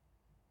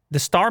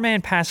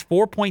Starman passed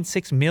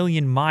 4.6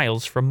 million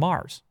miles from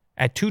Mars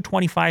at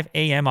 2:25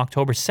 a.m.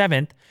 October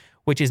 7th,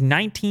 which is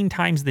 19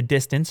 times the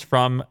distance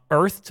from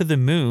Earth to the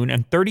moon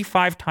and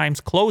 35 times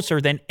closer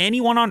than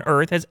anyone on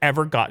Earth has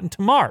ever gotten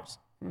to Mars.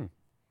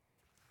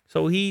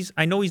 So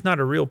I know he's not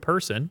a real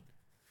person,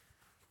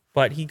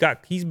 but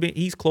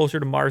he's closer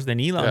to Mars than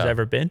Elon's Yeah.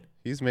 ever been.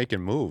 He's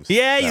making moves.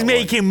 Yeah, he's that one.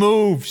 making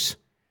moves.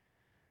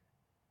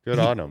 Good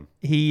on him.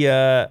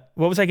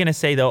 What was I going to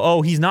say though?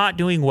 Oh, he's not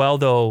doing well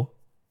though.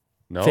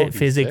 No, he's sick?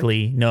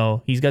 Physically.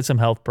 No, he's got some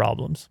health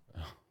problems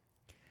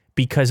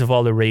because of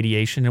all the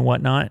radiation and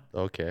whatnot.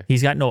 Okay.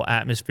 He's got no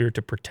atmosphere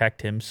to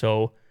protect him.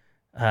 So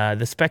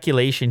the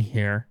speculation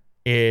here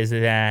is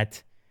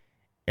that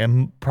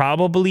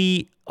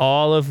probably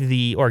all of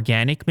the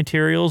organic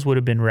materials would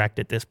have been wrecked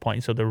at this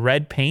point. So the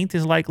red paint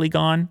is likely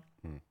gone.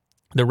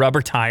 The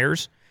rubber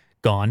tires,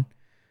 gone.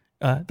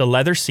 The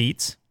leather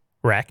seats,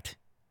 wrecked.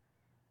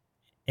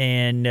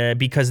 And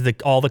because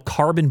all the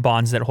carbon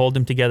bonds that hold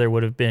them together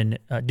would have been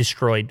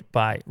destroyed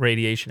by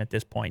radiation at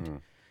this point.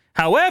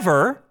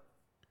 However,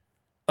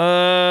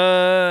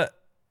 the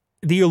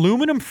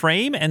aluminum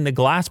frame and the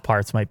glass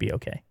parts might be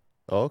okay.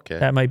 Okay.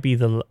 That might be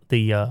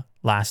the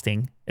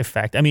lasting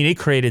effect. I mean, it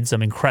created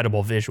some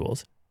incredible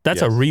visuals.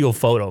 That's a Yes. real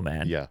photo,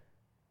 man. Yeah.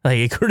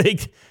 Like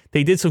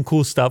they did some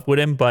cool stuff with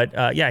him, but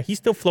yeah, he's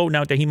still floating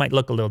out there. He might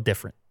look a little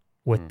different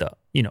with the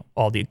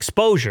all the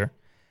exposure,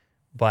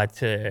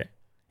 but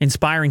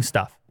inspiring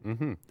stuff.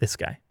 This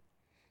guy.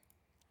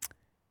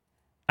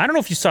 I don't know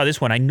if you saw this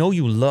one. I know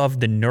you love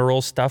the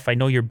neural stuff. I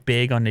know you're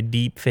big on the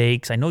deep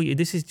fakes. I know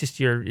this is just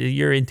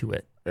you're into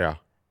it. Yeah.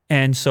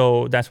 And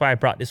so that's why I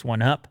brought this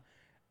one up.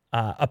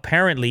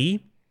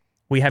 Apparently,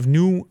 we have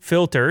new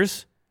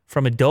filters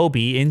from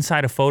Adobe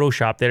inside of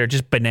Photoshop that are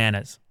just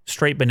bananas,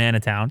 straight banana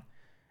town.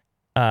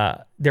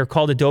 They're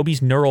called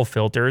Adobe's neural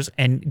filters,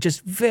 and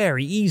just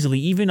very easily,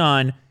 even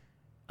on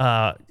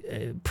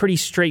pretty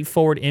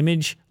straightforward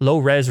image, low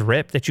res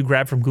rip that you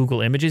grab from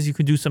Google Images, you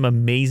can do some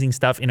amazing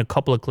stuff in a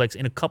couple of clicks,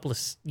 in a couple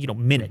of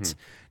minutes.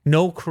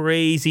 No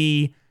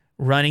crazy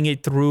running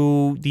it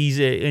through these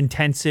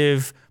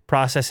intensive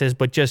processes,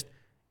 but just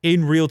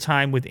in real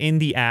time within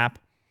the app,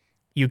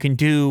 you can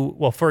do,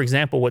 well, for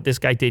example, what this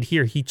guy did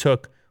here, he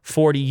took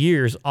 40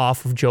 years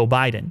off of Joe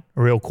Biden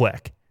real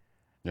quick.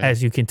 Yeah.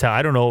 As you can tell.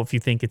 I don't know if you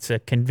think it's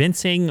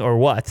convincing or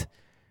what.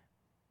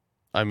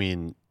 I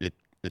mean, it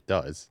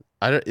does.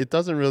 It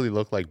doesn't really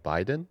look like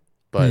Biden,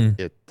 but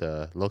it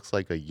looks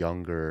like a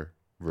younger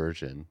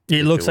version. It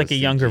if looks like was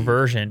a younger CG.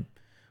 version.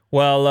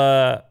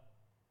 Well,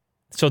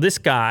 so this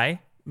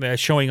guy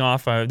showing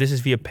off, this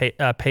is via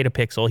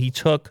Petapixel. He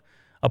took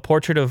a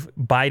portrait of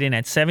Biden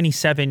at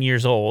 77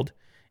 years old,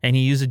 and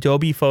he used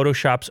Adobe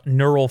Photoshop's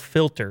neural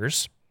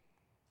filters,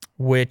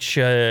 which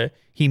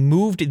he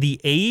moved the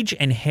age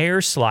and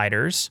hair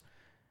sliders.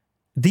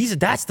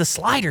 That's the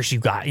sliders you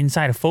got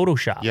inside of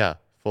Photoshop. Yeah,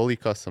 fully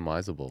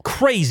customizable.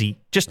 Crazy.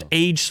 Just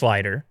age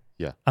slider.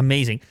 Yeah.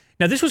 Amazing.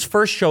 Now, this was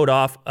first shown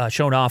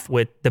off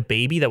with the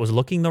baby that was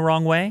looking the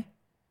wrong way.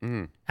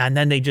 And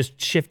then they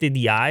just shifted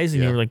the eyes,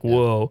 and you Yeah, were like,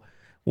 whoa.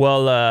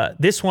 Well,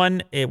 this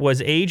one, it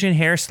was age and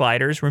hair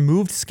sliders,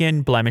 removed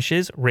skin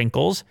blemishes,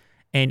 wrinkles,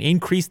 and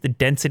increased the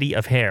density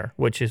of hair,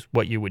 which is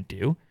what you would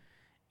do.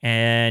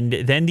 And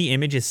then the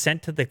image is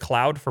sent to the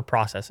cloud for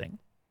processing.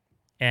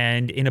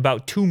 And in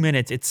about 2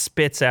 minutes, it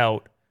spits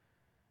out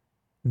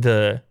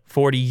the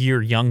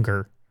 40-year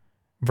younger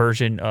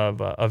version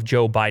of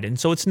Joe Biden.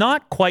 So it's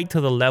not quite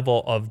to the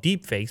level of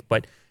deepfakes,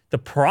 but the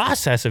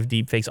process of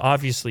deepfakes,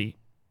 obviously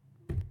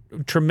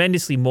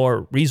tremendously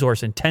more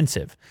resource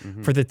intensive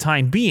for the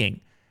time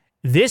being.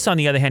 This, on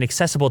the other hand,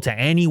 accessible to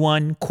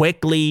anyone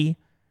quickly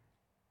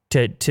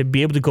to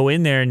be able to go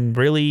in there and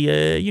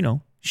really,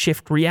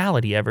 shift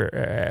reality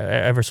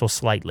ever so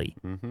slightly.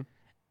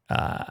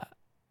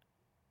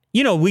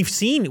 We've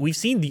seen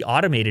the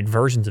automated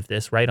versions of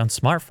this, right, on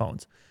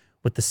smartphones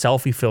with the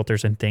selfie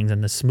filters and things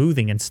and the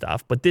smoothing and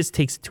stuff, but this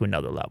takes it to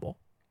another level.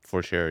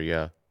 For sure,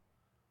 yeah.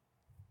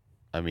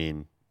 I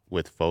mean,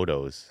 with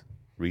photos,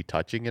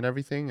 retouching and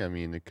everything, I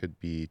mean, it could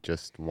be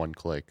just one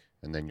click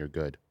and then you're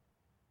good.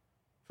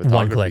 One click.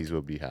 Photographies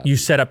will be happy. You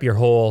set up your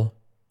whole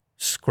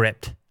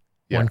script,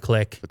 one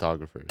click,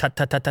 Photographers. ta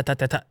ta ta ta ta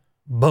ta ta,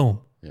 boom,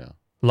 Yeah.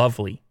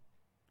 lovely.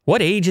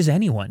 What age is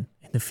anyone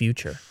in the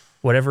future?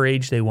 Whatever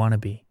age they want to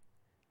be.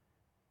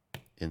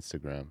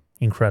 Instagram.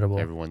 Incredible.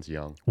 Everyone's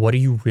young. What are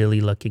you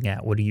really looking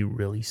at? What are you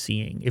really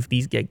seeing? If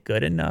these get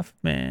good enough,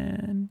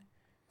 man.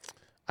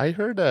 I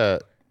heard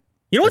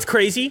You know what's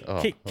crazy?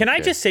 Oh, Can I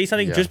okay. just say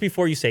something Yeah. just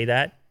before you say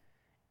that?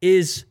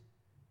 Is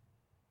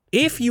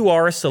if you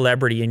are a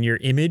celebrity and your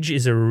image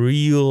is a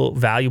real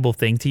valuable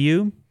thing to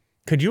you,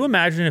 could you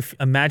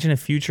imagine a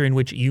future in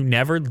which you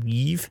never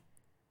leave?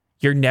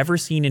 You're never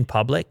seen in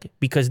public,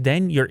 because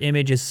then your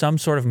image is some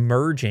sort of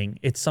merging.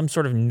 It's some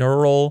sort of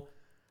neural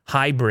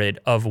hybrid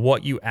of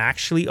what you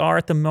actually are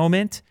at the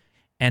moment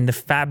and the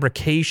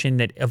fabrication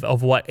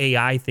of what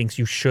AI thinks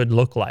you should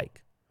look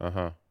like.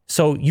 Uh-huh.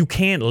 So you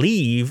can't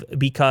leave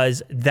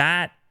because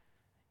the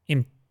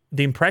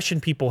impression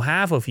people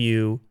have of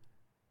you,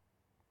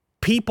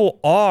 people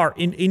are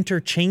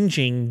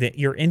interchanging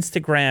your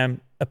Instagram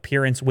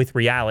appearance with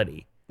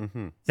reality.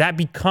 Mm-hmm. That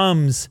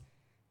becomes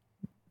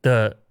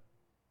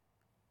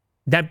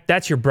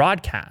that's your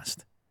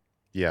broadcast.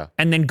 Yeah.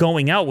 And then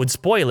going out would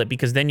spoil it,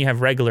 because then you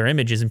have regular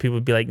images and people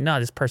would be like, no,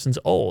 this person's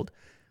old.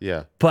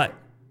 Yeah. But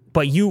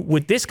you,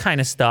 with this kind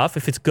of stuff,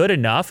 if it's good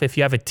enough, if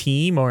you have a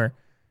team or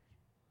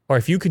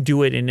if you could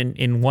do it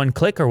in one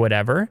click or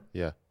whatever,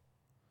 Yeah.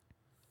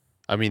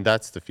 I mean,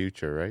 that's the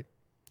future, right?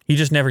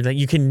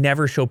 you can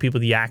never show people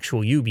the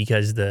actual you,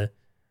 because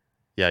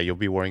Yeah, you'll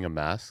be wearing a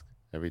mask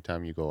every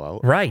time you go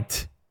out.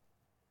 right.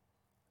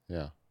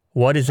 Yeah.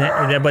 What is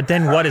that? But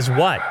then what is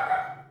what?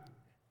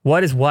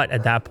 What is what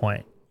at that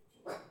point?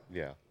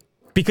 Yeah.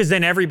 Because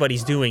then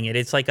everybody's doing it.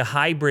 It's like a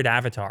hybrid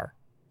avatar.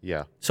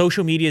 Yeah.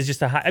 Social media is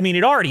just I mean,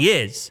 it already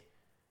is,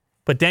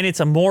 but then it's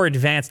a more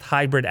advanced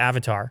hybrid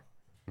avatar,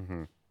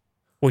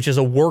 which is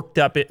a worked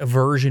up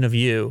version of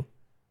you,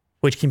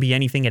 which can be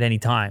anything at any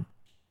time.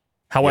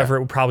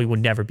 However, it probably would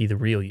never be the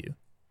real you.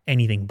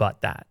 Anything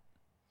but that.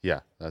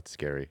 Yeah. That's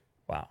scary.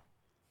 Wow.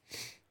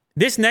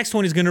 This next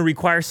one is going to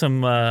require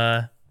some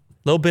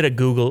little bit of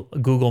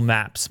Google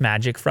Maps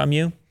magic from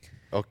you.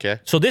 Okay.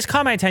 So this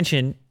caught my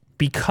attention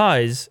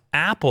because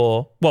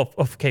Apple, well,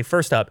 okay,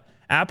 first up,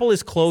 Apple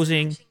is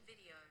closing.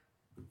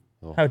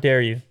 How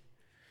dare you?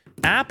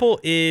 Apple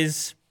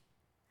is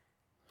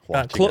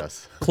Watching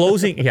us.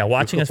 closing, yeah,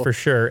 watching us for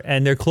sure.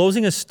 And they're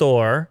closing a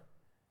store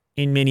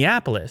in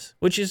Minneapolis,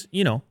 which is,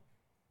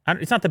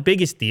 it's not the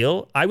biggest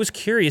deal. I was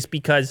curious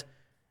because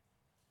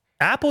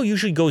Apple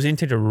usually goes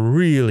into the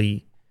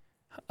really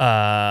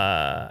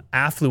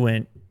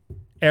affluent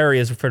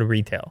areas for the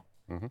retail.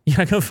 You're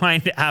not going to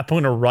find Apple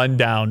in a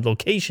rundown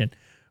location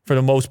for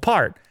the most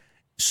part.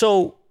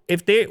 So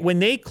when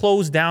they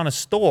close down a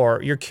store,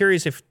 you're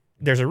curious if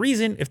there's a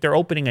reason, if they're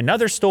opening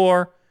another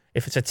store,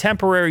 if it's a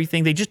temporary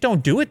thing. They just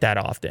don't do it that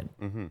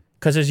often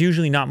because there's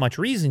usually not much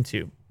reason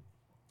to.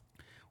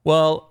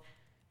 Well,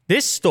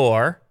 this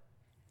store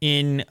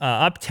in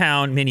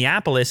uptown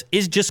Minneapolis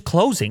is just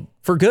closing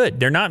for good.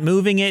 They're not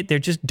moving it. They're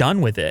just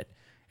done with it.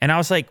 And I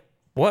was like,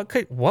 what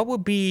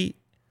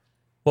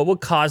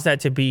would cause that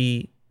to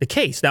be the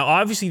case? Now,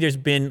 obviously, there's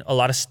been a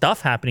lot of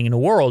stuff happening in the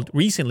world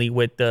recently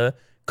with the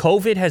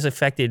COVID has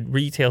affected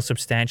retail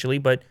substantially,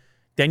 but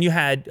then you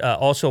had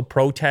also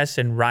protests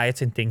and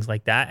riots and things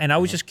like that. And I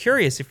was just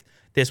curious if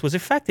this was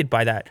affected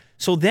by that.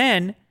 So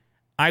then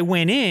I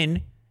went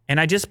in and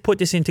I just put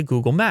this into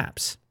Google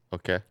Maps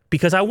Okay.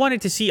 because I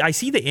wanted to see, I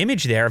see the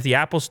image there of the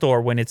Apple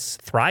store when it's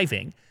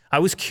thriving. I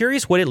was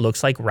curious what it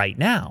looks like right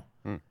now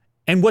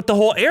and what the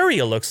whole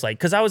area looks like.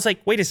 Because I was like,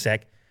 wait a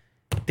sec.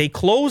 They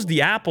closed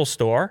the Apple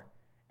store.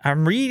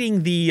 I'm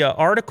reading the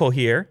article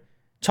here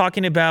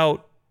talking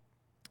about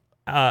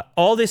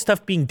all this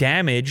stuff being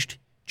damaged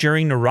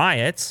during the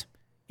riots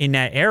in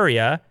that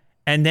area.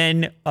 And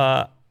then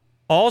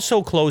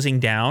also closing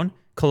down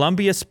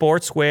Columbia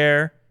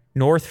Sportswear,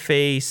 North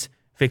Face,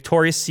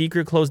 Victoria's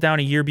Secret closed down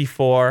a year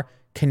before.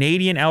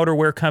 Canadian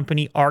outerwear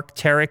company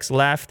Arc'teryx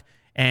left.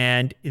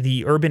 And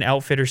the Urban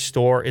Outfitters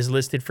store is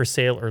listed for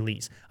sale or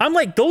lease. I'm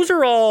like, those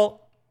are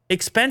all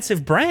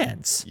expensive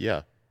brands.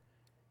 Yeah.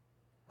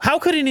 How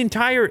could an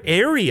entire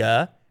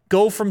area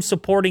go from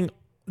supporting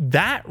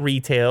that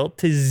retail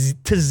to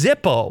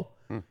Zippo?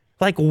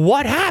 Like,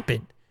 what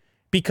happened?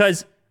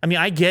 Because, I mean,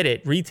 I get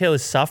it. Retail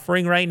is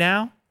suffering right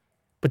now.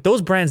 But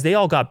those brands, they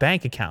all got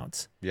bank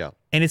accounts. Yeah.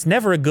 And it's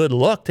never a good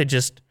look to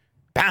just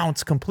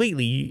bounce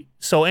completely.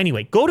 So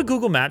anyway, go to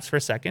Google Maps for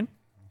a second.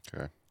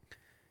 Okay.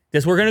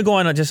 We're going to go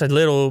on just a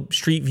little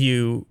street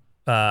view.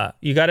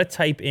 You got to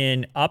type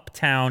in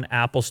Uptown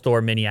Apple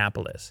Store,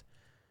 Minneapolis.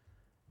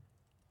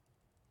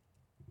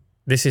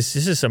 This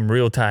is some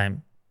real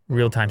time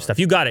stuff.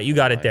 You got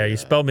it there. You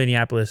spelled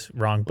Minneapolis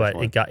wrong, but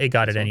it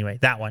got it anyway.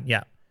 That one,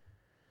 yeah.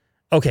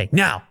 Okay,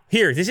 now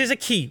here, this is a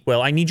key.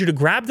 Well, I need you to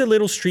grab the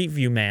little Street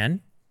View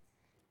man,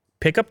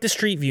 pick up the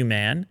Street View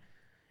man,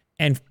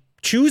 and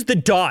choose the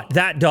dot.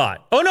 That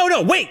dot. Oh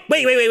no! Wait!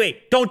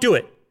 Don't do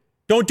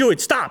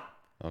it! Stop!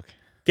 Okay.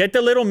 Get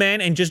the little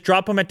man and just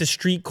drop him at the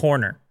street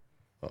corner.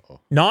 Uh-oh.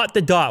 Not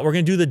the dot. We're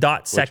gonna do the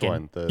dot second.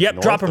 One? The Yep,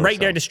 north drop him or right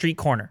there at south? the street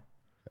corner.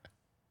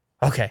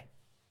 Okay.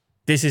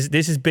 This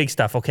is big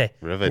stuff. Okay.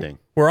 Riveting.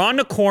 We're on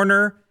the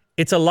corner.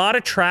 It's a lot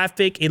of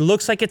traffic. It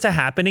looks like it's a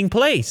happening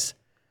place.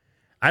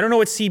 I don't know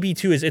what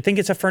CB2 is. I think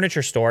it's a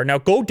furniture store. Now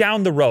go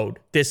down the road.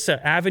 This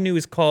avenue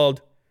is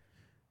called,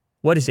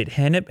 what is it?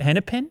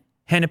 Hennepin?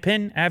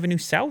 Hennepin Avenue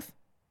South?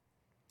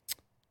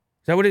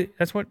 Is that what it,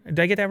 that's what, did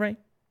I get that right?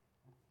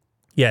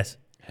 Yes.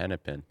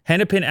 Hennepin.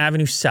 Hennepin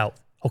Avenue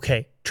South.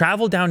 Okay.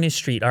 Travel down this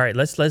street. All right.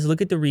 Let's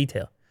look at the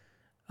retail.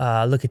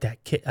 Look at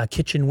that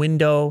kitchen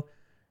window.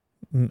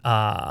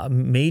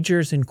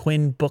 Majors and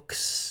Quinn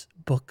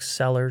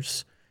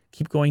booksellers.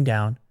 Keep going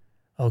down.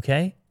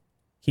 Okay.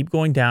 Keep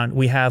going down.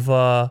 We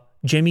have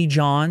Jimmy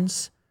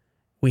John's.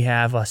 We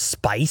have a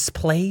Spice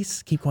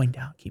Place. Keep going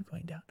down. Keep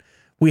going down.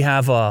 We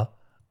have a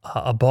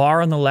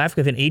bar on the left.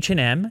 We have an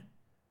H&M.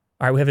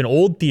 All right, we have an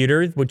old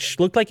theater, which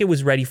looked like it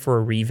was ready for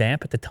a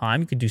revamp at the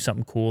time. You could do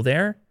something cool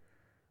there,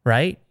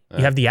 right?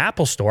 You have the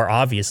Apple Store,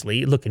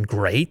 obviously, looking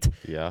great.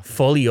 Yeah.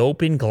 Fully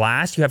open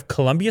glass. You have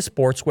Columbia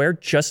Sportswear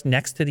just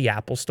next to the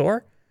Apple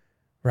Store,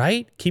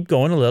 right? Keep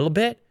going a little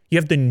bit. You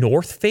have the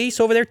North Face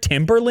over there.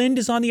 Timberland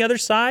is on the other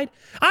side.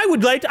 I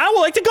would like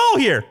to go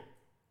here.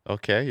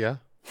 Okay, yeah.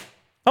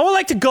 I would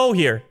like to go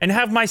here and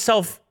have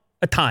myself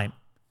a time.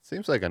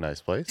 Seems like a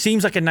nice place.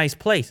 Seems like a nice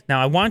place.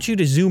 Now, I want you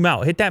to zoom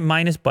out. Hit that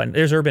minus button.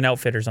 There's Urban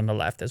Outfitters on the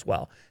left as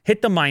well.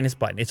 Hit the minus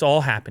button. It's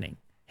all happening.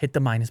 Hit the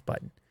minus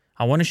button.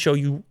 I want to show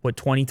you what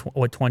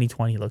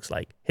 2020 looks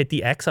like. Hit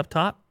the X up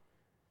top.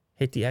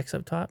 Hit the X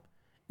up top.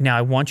 Now,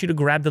 I want you to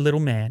grab the little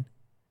man.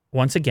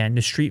 Once again,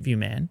 the Street View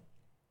man.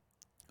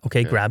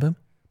 Okay, grab him.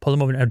 Pull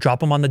him over and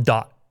drop him on the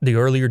dot, the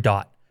earlier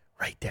dot.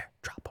 Right there.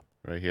 Drop him.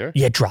 Right here?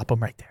 Yeah, drop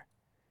him right there.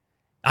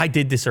 I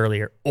did this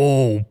earlier.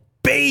 Oh,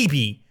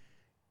 baby.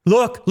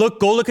 Look,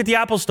 go look at the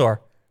Apple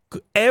Store.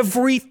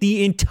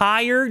 The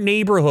entire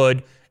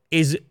neighborhood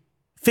is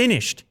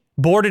finished,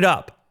 boarded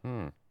up.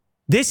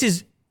 This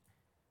is,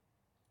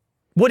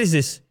 what is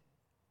this?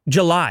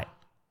 July.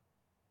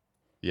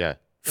 Yeah.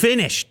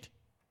 Finished.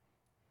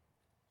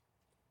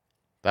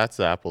 That's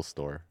the Apple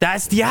Store.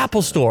 That's the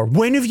Apple Store.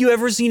 When have you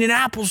ever seen an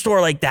Apple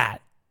Store like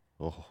that?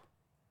 Oh.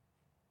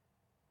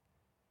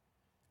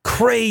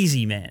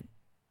 Crazy, man.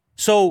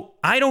 So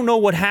I don't know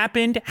what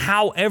happened.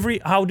 How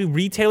do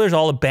retailers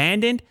all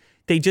abandoned?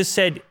 They just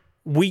said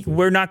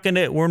we're not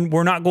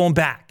going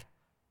back.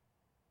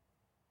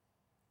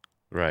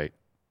 Right.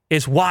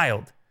 It's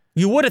wild.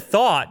 You would have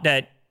thought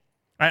that.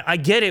 I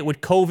get it with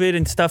COVID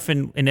and stuff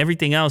and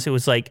everything else. It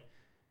was like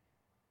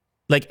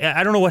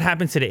I don't know what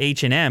happens to the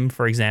H&M,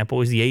 for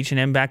example. Is the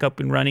H&M back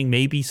up and running?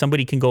 Maybe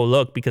somebody can go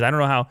look because I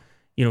don't know how.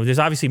 There's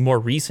obviously more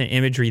recent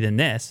imagery than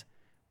this.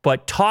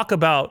 But talk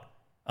about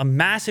a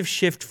massive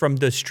shift from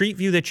the street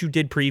view that you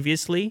did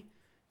previously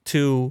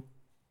to,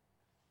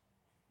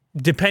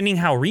 depending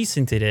how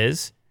recent it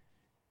is,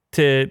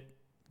 to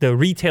the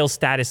retail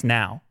status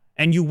now.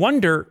 And you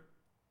wonder,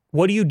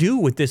 what do you do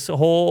with this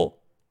whole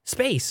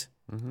space?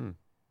 Mm-hmm.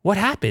 What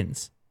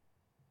happens?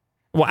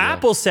 Well, yeah.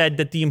 Apple said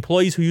that the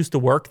employees who used to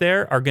work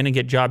there are going to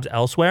get jobs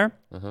elsewhere.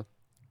 Uh-huh.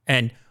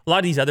 And a lot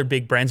of these other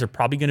big brands are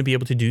probably going to be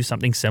able to do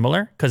something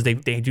similar because they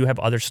do have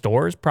other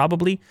stores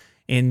probably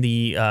in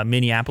the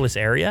Minneapolis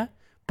area.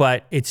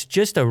 But it's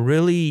just a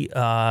really,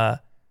 the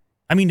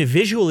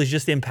visual is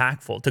just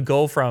impactful to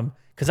go from,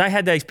 because I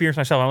had that experience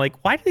myself. I'm like,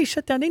 why do they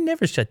shut down? They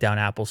never shut down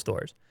Apple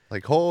stores.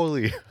 Like,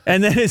 holy.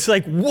 And then it's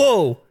like,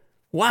 whoa,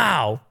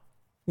 wow,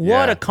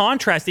 what a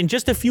contrast in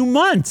just a few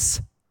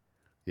months.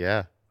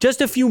 Yeah.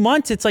 Just a few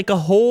months, it's like a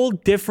whole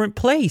different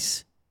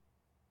place.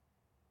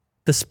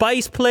 The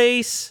Spice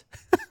Place,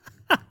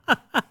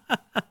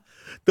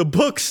 the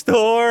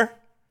bookstore.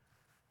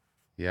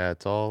 Yeah,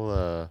 it's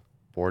all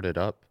boarded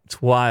up.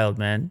 It's wild,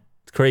 man.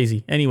 It's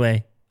crazy.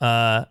 Anyway,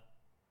 so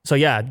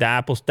yeah,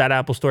 that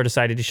Apple Store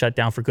decided to shut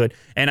down for good.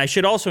 And I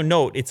should also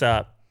note,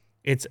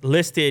 it's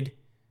listed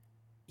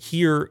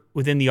here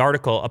within the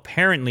article.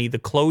 Apparently, the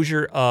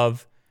closure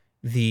of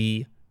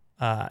that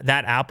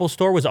Apple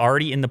Store was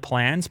already in the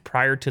plans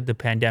prior to the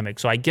pandemic.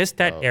 So I guess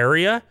that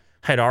area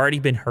had already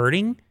been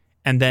hurting,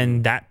 and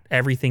then that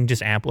everything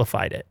just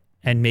amplified it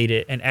and made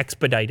it and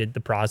expedited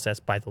the process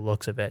by the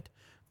looks of it.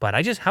 But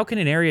how can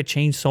an area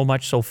change so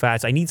much so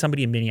fast? I need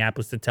somebody in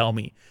Minneapolis to tell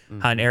me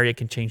how an area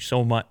can change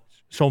so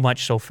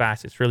much so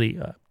fast. It's really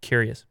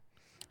curious.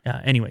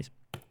 Anyways,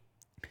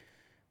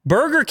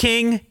 Burger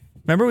King.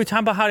 Remember we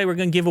talked about how they were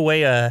going to give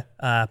away a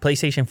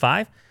PlayStation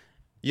 5?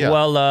 Yeah.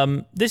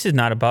 Well, this is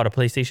not about a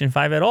PlayStation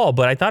 5 at all,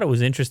 but I thought it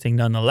was interesting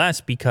nonetheless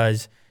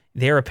because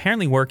they're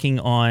apparently working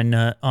on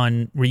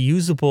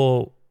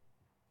reusable,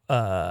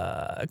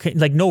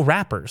 like no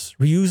wrappers,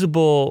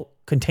 reusable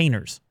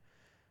containers.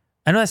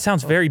 I know that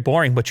sounds very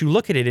boring, but you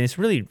look at it and it's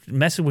really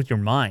messing with your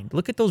mind.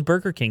 Look at those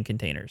Burger King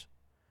containers.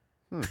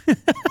 It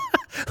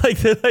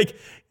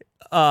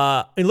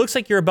looks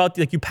like you're about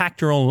you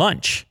packed your own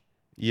lunch.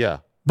 Yeah.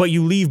 But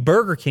you leave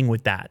Burger King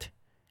with that.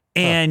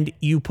 And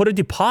you put a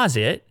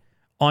deposit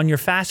on your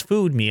fast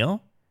food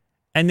meal.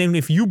 And then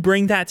if you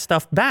bring that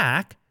stuff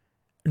back,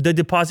 the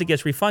deposit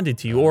gets refunded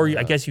to you. Or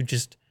I guess you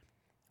just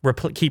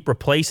keep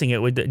replacing it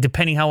with,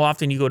 depending how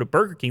often you go to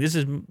Burger King. This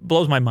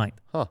blows my mind.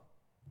 Huh.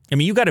 I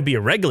mean, you got to be a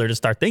regular to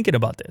start thinking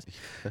about this.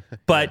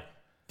 But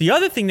The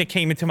other thing that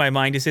came into my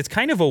mind is it's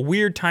kind of a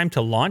weird time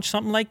to launch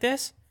something like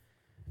this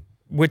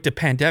with the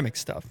pandemic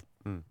stuff.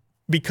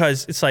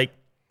 Because it's like,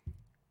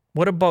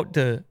 what about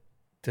the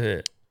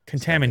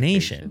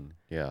contamination?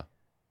 Yeah.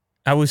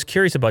 I was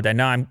curious about that.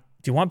 Now, do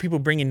you want people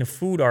bringing the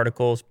food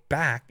articles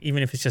back,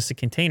 even if it's just the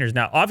containers?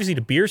 Now, obviously,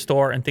 the beer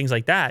store and things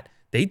like that,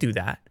 they do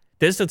that.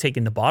 They're still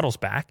taking the bottles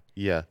back.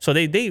 Yeah. So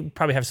they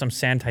probably have some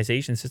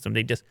sanitization system.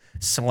 They just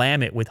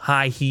slam it with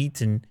high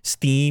heat and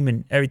steam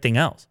and everything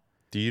else.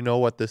 Do you know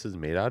what this is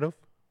made out of?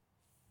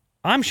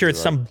 I'm sure it's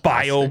some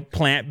bio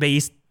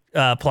plant-based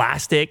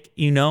plastic,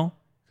 you know?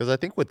 Because I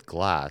think with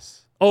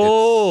glass.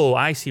 Oh,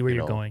 I see where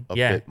you're know, going. A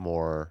Yeah. bit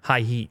more. High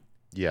heat.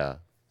 Yeah.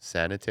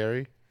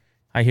 Sanitary.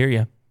 I hear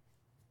you.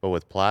 But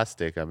with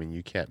plastic, I mean,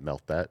 you can't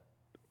melt that,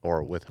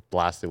 or with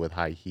blast it with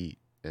high heat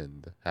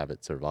and have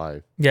it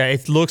survive. Yeah,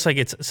 it looks like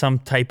it's some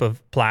type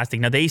of plastic.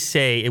 Now, they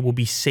say it will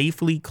be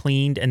safely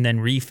cleaned and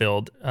then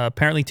refilled.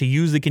 Apparently, to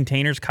use the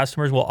containers,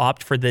 customers will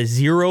opt for the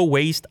zero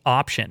waste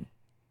option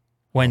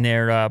when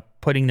they're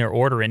putting their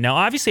order in. Now,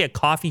 obviously, at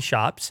coffee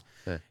shops,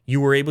 you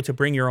were able to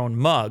bring your own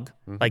mug,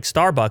 like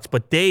Starbucks,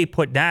 but they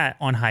put that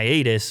on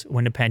hiatus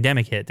when the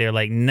pandemic hit. They're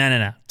like,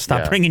 no.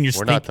 Stop bringing your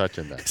We're not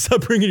touching that.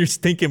 Stop bringing your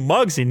stinking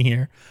mugs in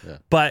here. Yeah.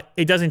 But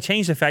it doesn't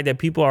change the fact that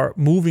people are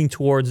moving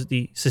towards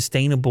the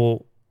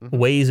sustainable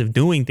ways of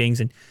doing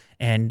things.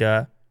 And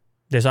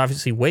there's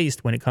obviously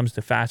waste when it comes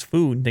to fast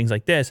food and things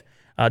like this.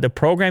 The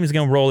program is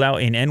going to roll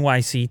out in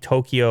NYC,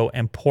 Tokyo,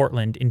 and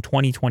Portland in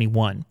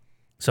 2021.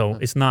 So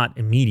it's not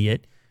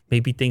immediate.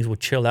 Maybe things will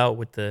chill out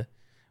with the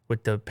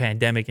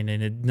pandemic, and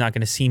then it's not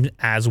going to seem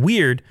as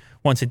weird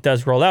once it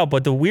does roll out.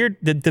 But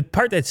the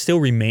part that still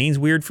remains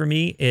weird for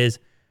me is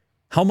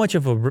how much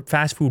of a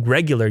fast food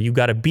regular you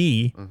got to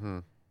be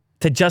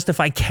to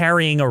justify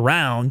carrying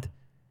around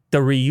the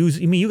reuse.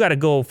 I mean, you got to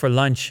go for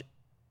lunch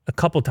a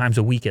couple times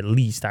a week at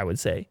least, I would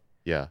say.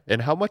 Yeah.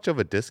 And how much of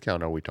a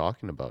discount are we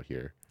talking about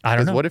here? I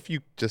don't know. What if you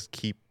just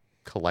keep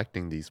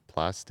collecting these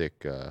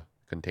plastic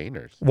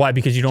containers? Why?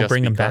 Because you don't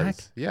bring them back?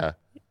 Yeah.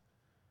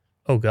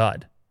 Oh,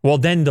 God. Well,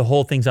 then the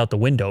whole thing's out the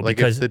window. Like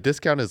because if the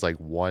discount is like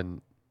I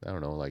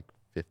don't know, like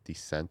 50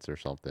 cents or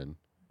something.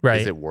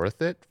 Right. Is it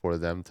worth it for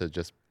them to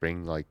just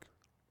bring like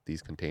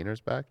these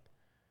containers back?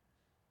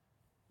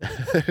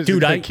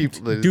 Dude, I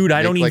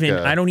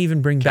don't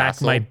even bring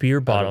back my beer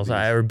bottles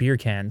or beer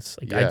cans.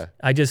 Like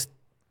I just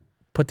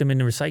put them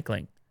into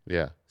recycling.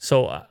 Yeah.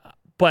 So,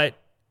 but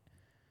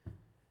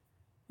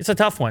it's a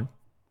tough one.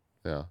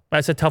 Yeah.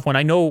 That's a tough one.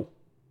 I know.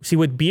 See,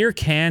 with beer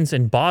cans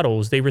and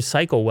bottles, they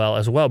recycle well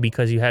as well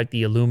because you have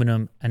the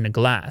aluminum and the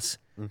glass.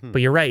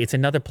 But you're right, it's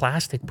another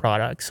plastic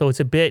product, so it's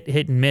a bit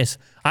hit and miss.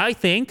 I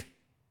think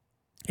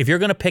if you're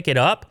going to pick it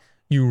up,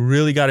 you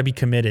really got to be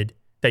committed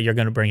that you're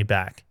going to bring it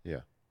back. Yeah.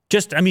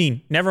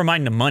 Never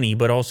mind the money,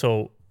 but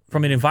also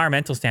from an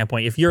environmental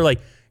standpoint, if you're like,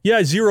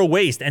 yeah, zero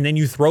waste, and then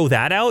you throw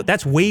that out,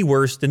 that's way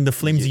worse than the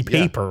flimsy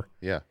paper.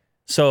 Yeah.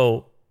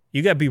 So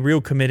you got to be real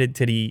committed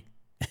to the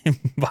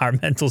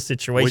environmental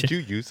situation. Would you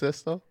use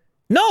this though?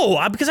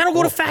 No, because I don't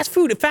go to fast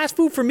food. Fast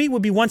food for me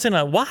would be once in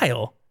a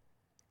while.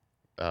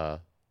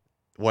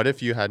 What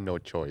if you had no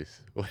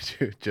choice? Would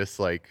you just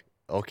like,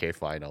 okay,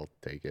 fine, I'll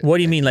take it? What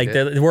do you mean? Like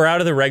we're out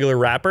of the regular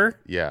wrapper?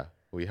 Yeah,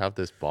 we have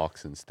this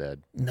box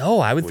instead. No,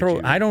 I would throw.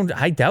 I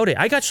doubt it.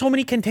 I got so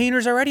many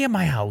containers already at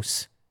my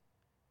house.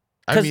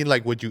 I mean,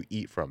 like, would you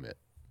eat from it,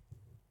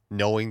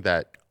 knowing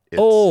that?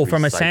 It's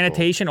from a recycled?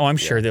 Sanitation? Oh, I'm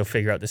sure they'll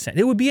figure out the.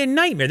 It would be a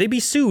nightmare. They'd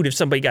be sued if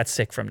somebody got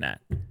sick from that.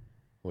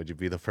 Would you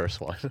be the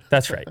first one?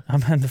 That's right.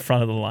 I'm on the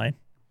front of the line.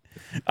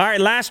 All right,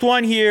 last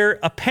one here.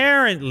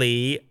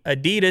 Apparently,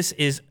 Adidas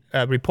is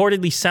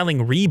reportedly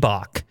selling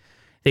Reebok.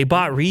 They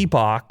bought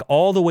Reebok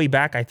all the way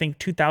back, I think,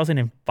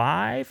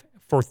 2005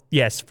 for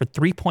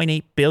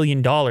 $3.8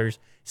 billion.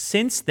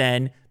 Since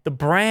then, the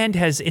brand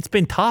it's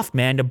been tough,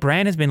 man. The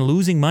brand has been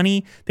losing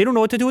money. They don't know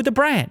what to do with the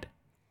brand.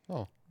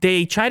 Oh.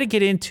 They try to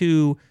get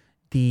into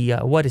the,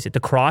 the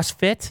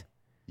CrossFit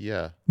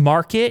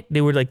market.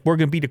 They were like, we're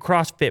going to be the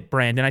CrossFit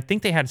brand. And I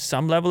think they had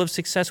some level of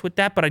success with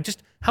that. But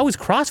how is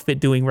CrossFit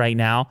doing right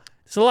now?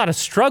 There's a lot of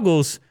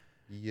struggles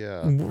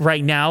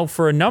right now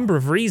for a number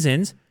of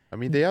reasons. I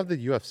mean, they have the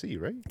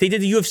UFC, right? They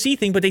did the UFC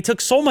thing, but they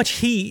took so much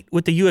heat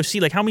with the UFC.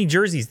 Like, how many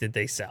jerseys did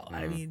they sell?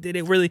 I mean, did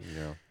it really?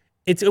 Yeah.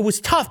 It was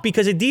tough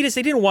because Adidas,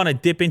 they didn't want to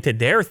dip into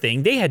their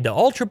thing. They had the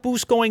Ultra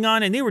Boost going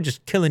on, and they were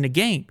just killing the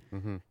game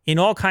in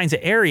all kinds of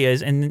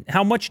areas. And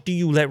how much do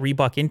you let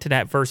Reebok into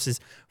that versus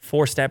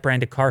force that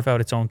brand to carve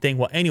out its own thing?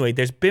 Well, anyway,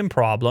 there's been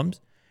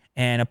problems,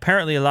 and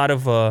apparently a lot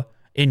of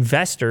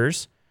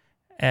investors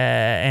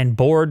and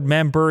board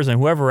members and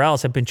whoever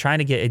else have been trying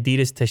to get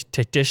Adidas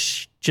to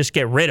just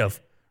get rid of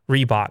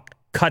Reebok,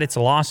 cut its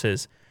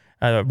losses.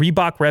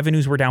 Reebok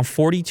revenues were down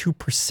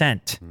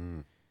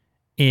 42%.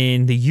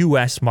 In the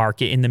U.S.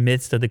 market in the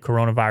midst of the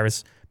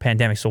coronavirus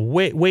pandemic. So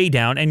way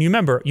down. And you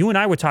remember, you and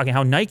I were talking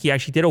how Nike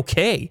actually did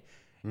okay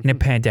in a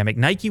pandemic.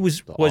 Nike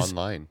was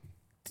online.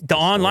 The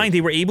online,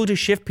 they were able to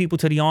shift people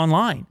to the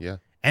online. Yeah.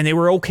 And they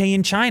were okay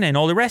in China and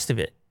all the rest of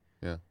it.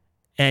 Yeah.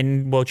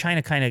 And, well,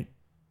 China kind of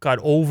got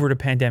over the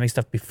pandemic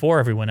stuff before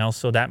everyone else,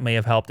 so that may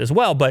have helped as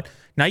well. But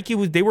Nike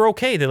they were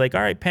okay. They're like,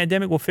 all right,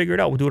 pandemic, we'll figure it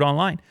out. We'll do it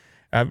online.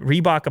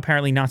 Reebok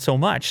apparently not so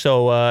much.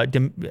 So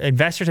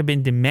investors have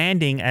been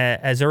demanding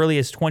as early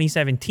as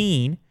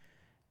 2017,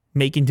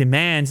 making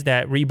demands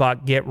that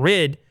Reebok get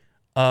rid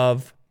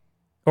of,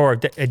 or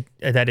that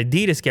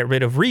Adidas get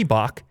rid of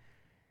Reebok.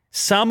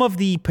 Some of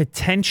the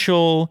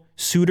potential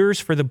suitors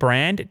for the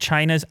brand,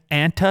 China's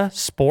Anta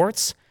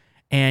Sports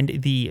and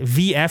the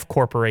VF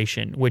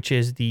Corporation, which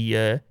is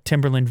the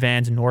Timberland,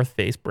 Vans, North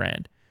Face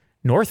brand.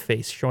 North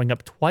Face showing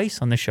up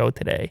twice on the show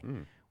today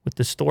with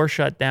the store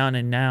shut down,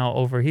 and now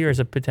over here is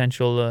a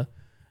potential,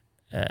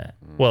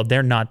 well,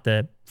 they're not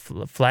the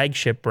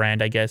flagship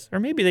brand, I guess. Or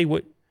maybe they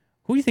would.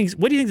 What do you think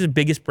is the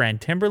biggest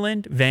brand,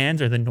 Timberland,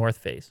 Vans, or the North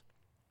Face?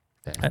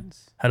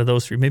 Vans. Out of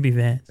those three, maybe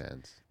Vans.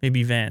 Vans.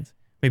 Maybe Vans.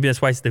 Maybe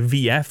that's why it's the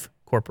VF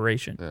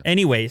Corporation. Yeah.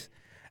 Anyways,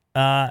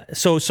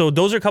 so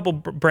those are a couple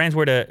brands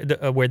where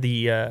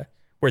the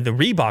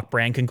Reebok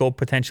brand can go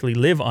potentially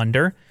live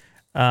under,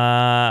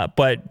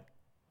 but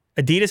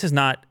Adidas has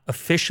not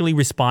officially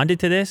responded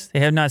to this.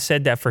 They have not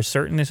said that for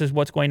certain this is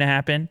what's going to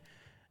happen.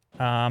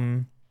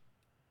 But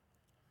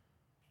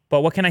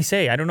what can I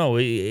say? I don't know.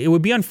 It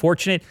would be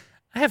unfortunate.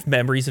 I have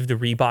memories of the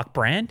Reebok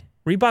brand.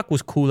 Reebok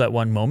was cool at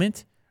one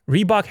moment.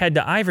 Reebok had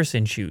the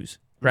Iverson shoes,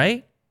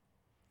 right?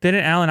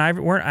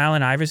 Weren't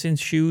Allen Iverson's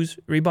shoes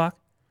Reebok?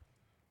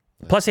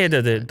 Plus, they had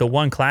the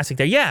one classic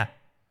there. Yeah.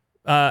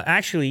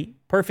 Actually,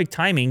 perfect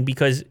timing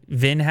because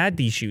Vin had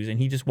these shoes and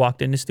he just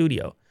walked in the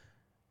studio.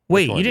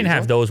 Wait, you didn't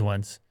have those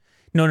ones.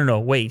 No.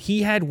 Wait,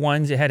 he had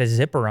ones that had a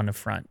zipper on the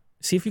front.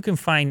 See if you can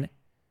find,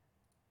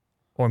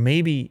 or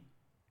maybe,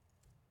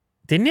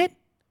 didn't it?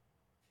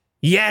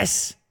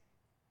 Yes.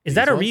 Is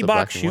that a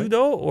Reebok shoe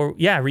though? Or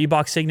yeah,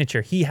 Reebok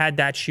signature. He had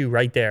that shoe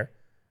right there.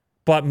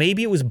 But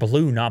maybe it was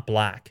blue, not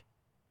black.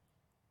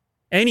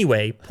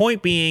 Anyway,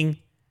 point being,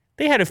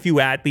 they had a few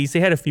athletes. They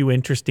had a few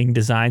interesting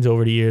designs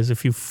over the years, a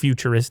few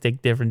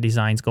futuristic different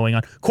designs going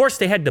on. Of course,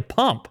 they had the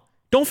pump.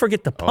 Don't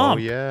forget the pump.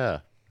 Oh, yeah.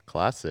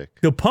 Classic.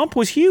 The pump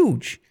was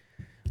huge.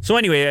 So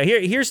anyway,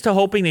 here's to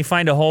hoping they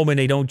find a home and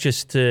they don't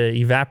just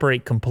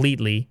evaporate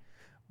completely.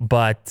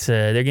 But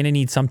they're going to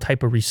need some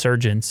type of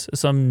resurgence,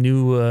 some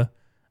new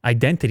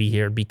identity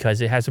here because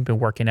it hasn't been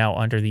working out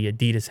under the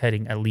Adidas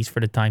heading, at least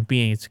for the time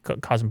being. It's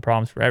causing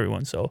problems for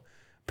everyone. So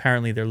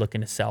apparently they're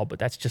looking to sell, but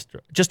that's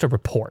just a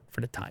report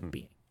for the time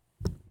being.